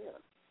can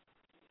stand,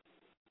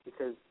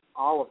 because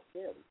all have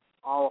sinned,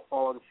 all have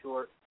fallen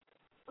short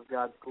of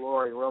God's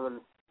glory.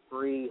 Romans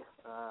 3, it's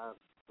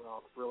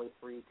really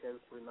 3:10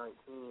 through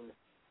 19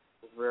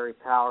 is very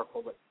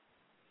powerful, but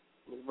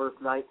in verse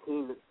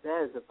 19 it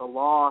says that the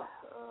law,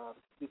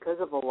 because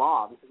of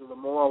the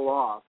moral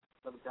law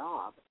of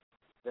God,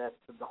 that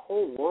the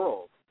whole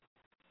world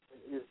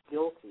is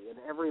guilty and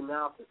every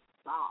mouth is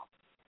stopped.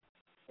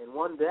 And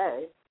one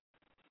day,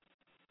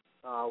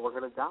 we're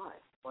going to die.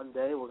 One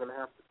day, we're going to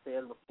have to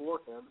stand before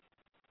him,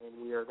 and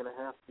we are going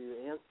to have to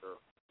answer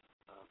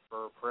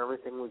for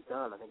everything we've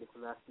done. I think it's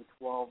in Matthew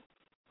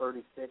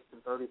 12:36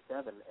 and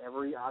 37.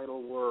 Every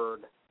idle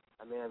word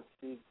a man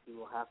speaks, he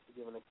will have to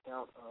give an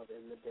account of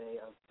in the day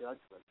of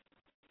judgment.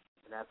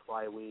 And that's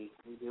why we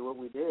do what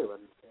we do.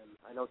 And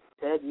I know,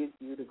 Ted,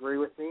 you'd agree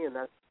with me, and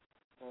that's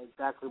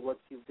exactly what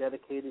you've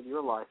dedicated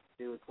your life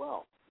to do as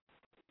well.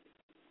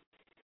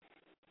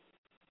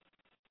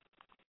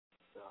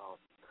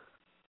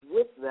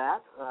 With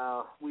that,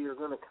 we are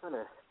going to kind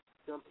of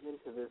jump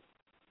into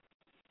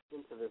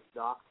this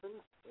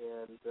doctrine.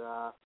 And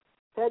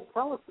Ted,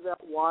 tell us about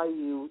why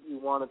you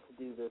wanted to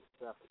do this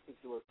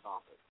particular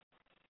topic.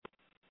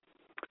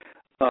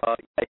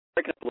 I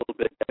break up a little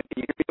bit. Can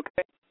you hear me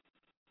okay?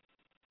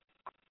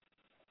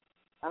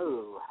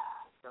 Oh,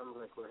 sounds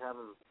like we're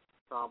having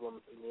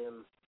problems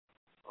again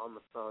on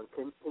the phone.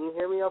 Can you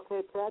hear me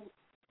okay, Ted?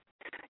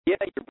 Yeah,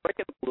 you're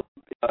breaking up a little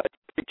bit. It's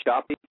pretty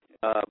choppy,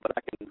 but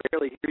I can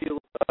barely hear you.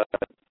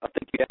 I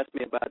think you asked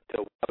me about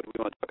why would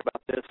we want to talk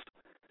about this.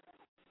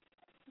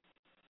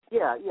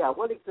 Yeah.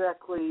 What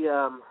exactly,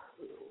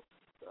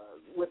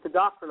 with the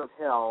doctrine of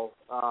hell,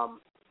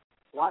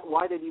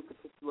 why did you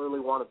particularly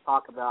want to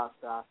talk about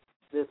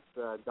this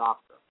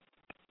doctrine?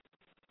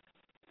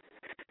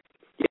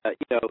 Yeah,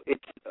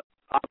 it's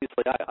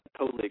obviously I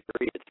totally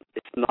agree.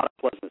 It's not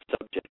a pleasant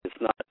subject.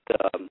 It's not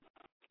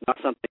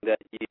something that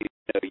you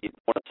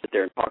want to sit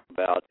there and talk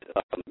about.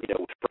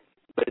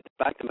 But the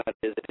fact of the matter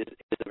is, it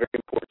is a very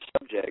important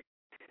subject,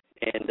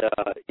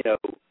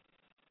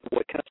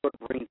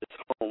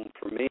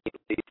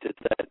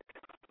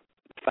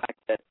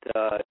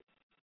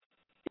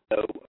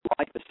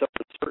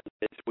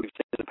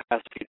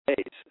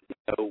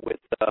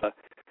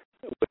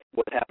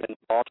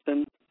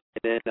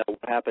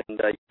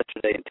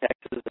 yesterday in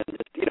Texas, and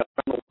just,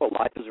 around the world,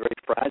 life is very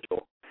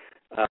fragile.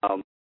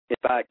 In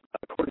fact,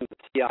 according to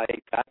the CIA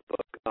fact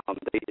book,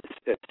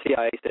 the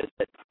CIA says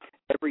that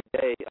every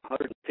day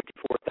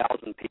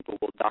 154,000 people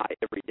will die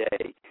every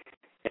day,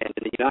 and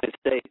in the United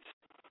States,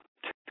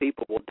 2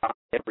 people will die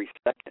every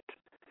second.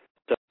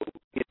 So,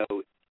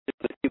 just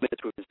in the few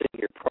minutes we've been sitting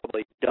here,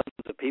 probably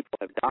dozens of people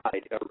have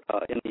died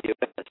in the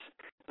U.S.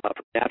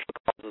 From natural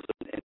causes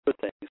and other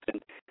things. And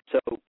so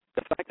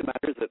the fact of the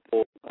matter is that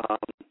we'll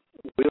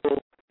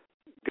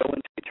go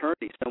into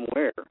eternity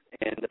somewhere.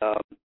 And,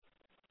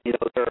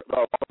 there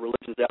are a lot of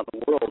religions out in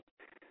the world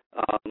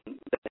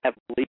that have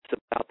beliefs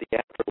about the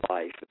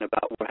afterlife and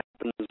about what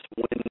happens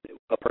when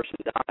a person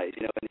dies.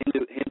 And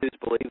Hindus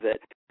believe that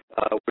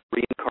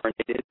we're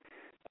reincarnated.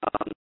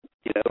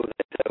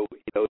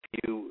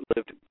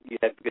 If you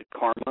had good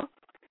karma.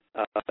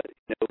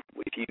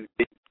 If you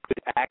did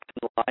good acts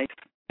in life,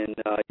 then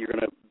you're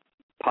going to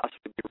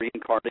possibly be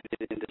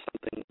reincarnated into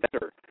something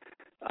better.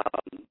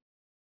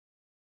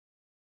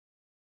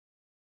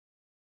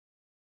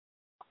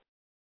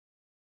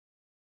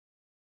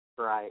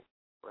 Right.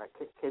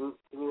 Can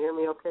you hear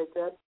me okay,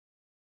 Ted?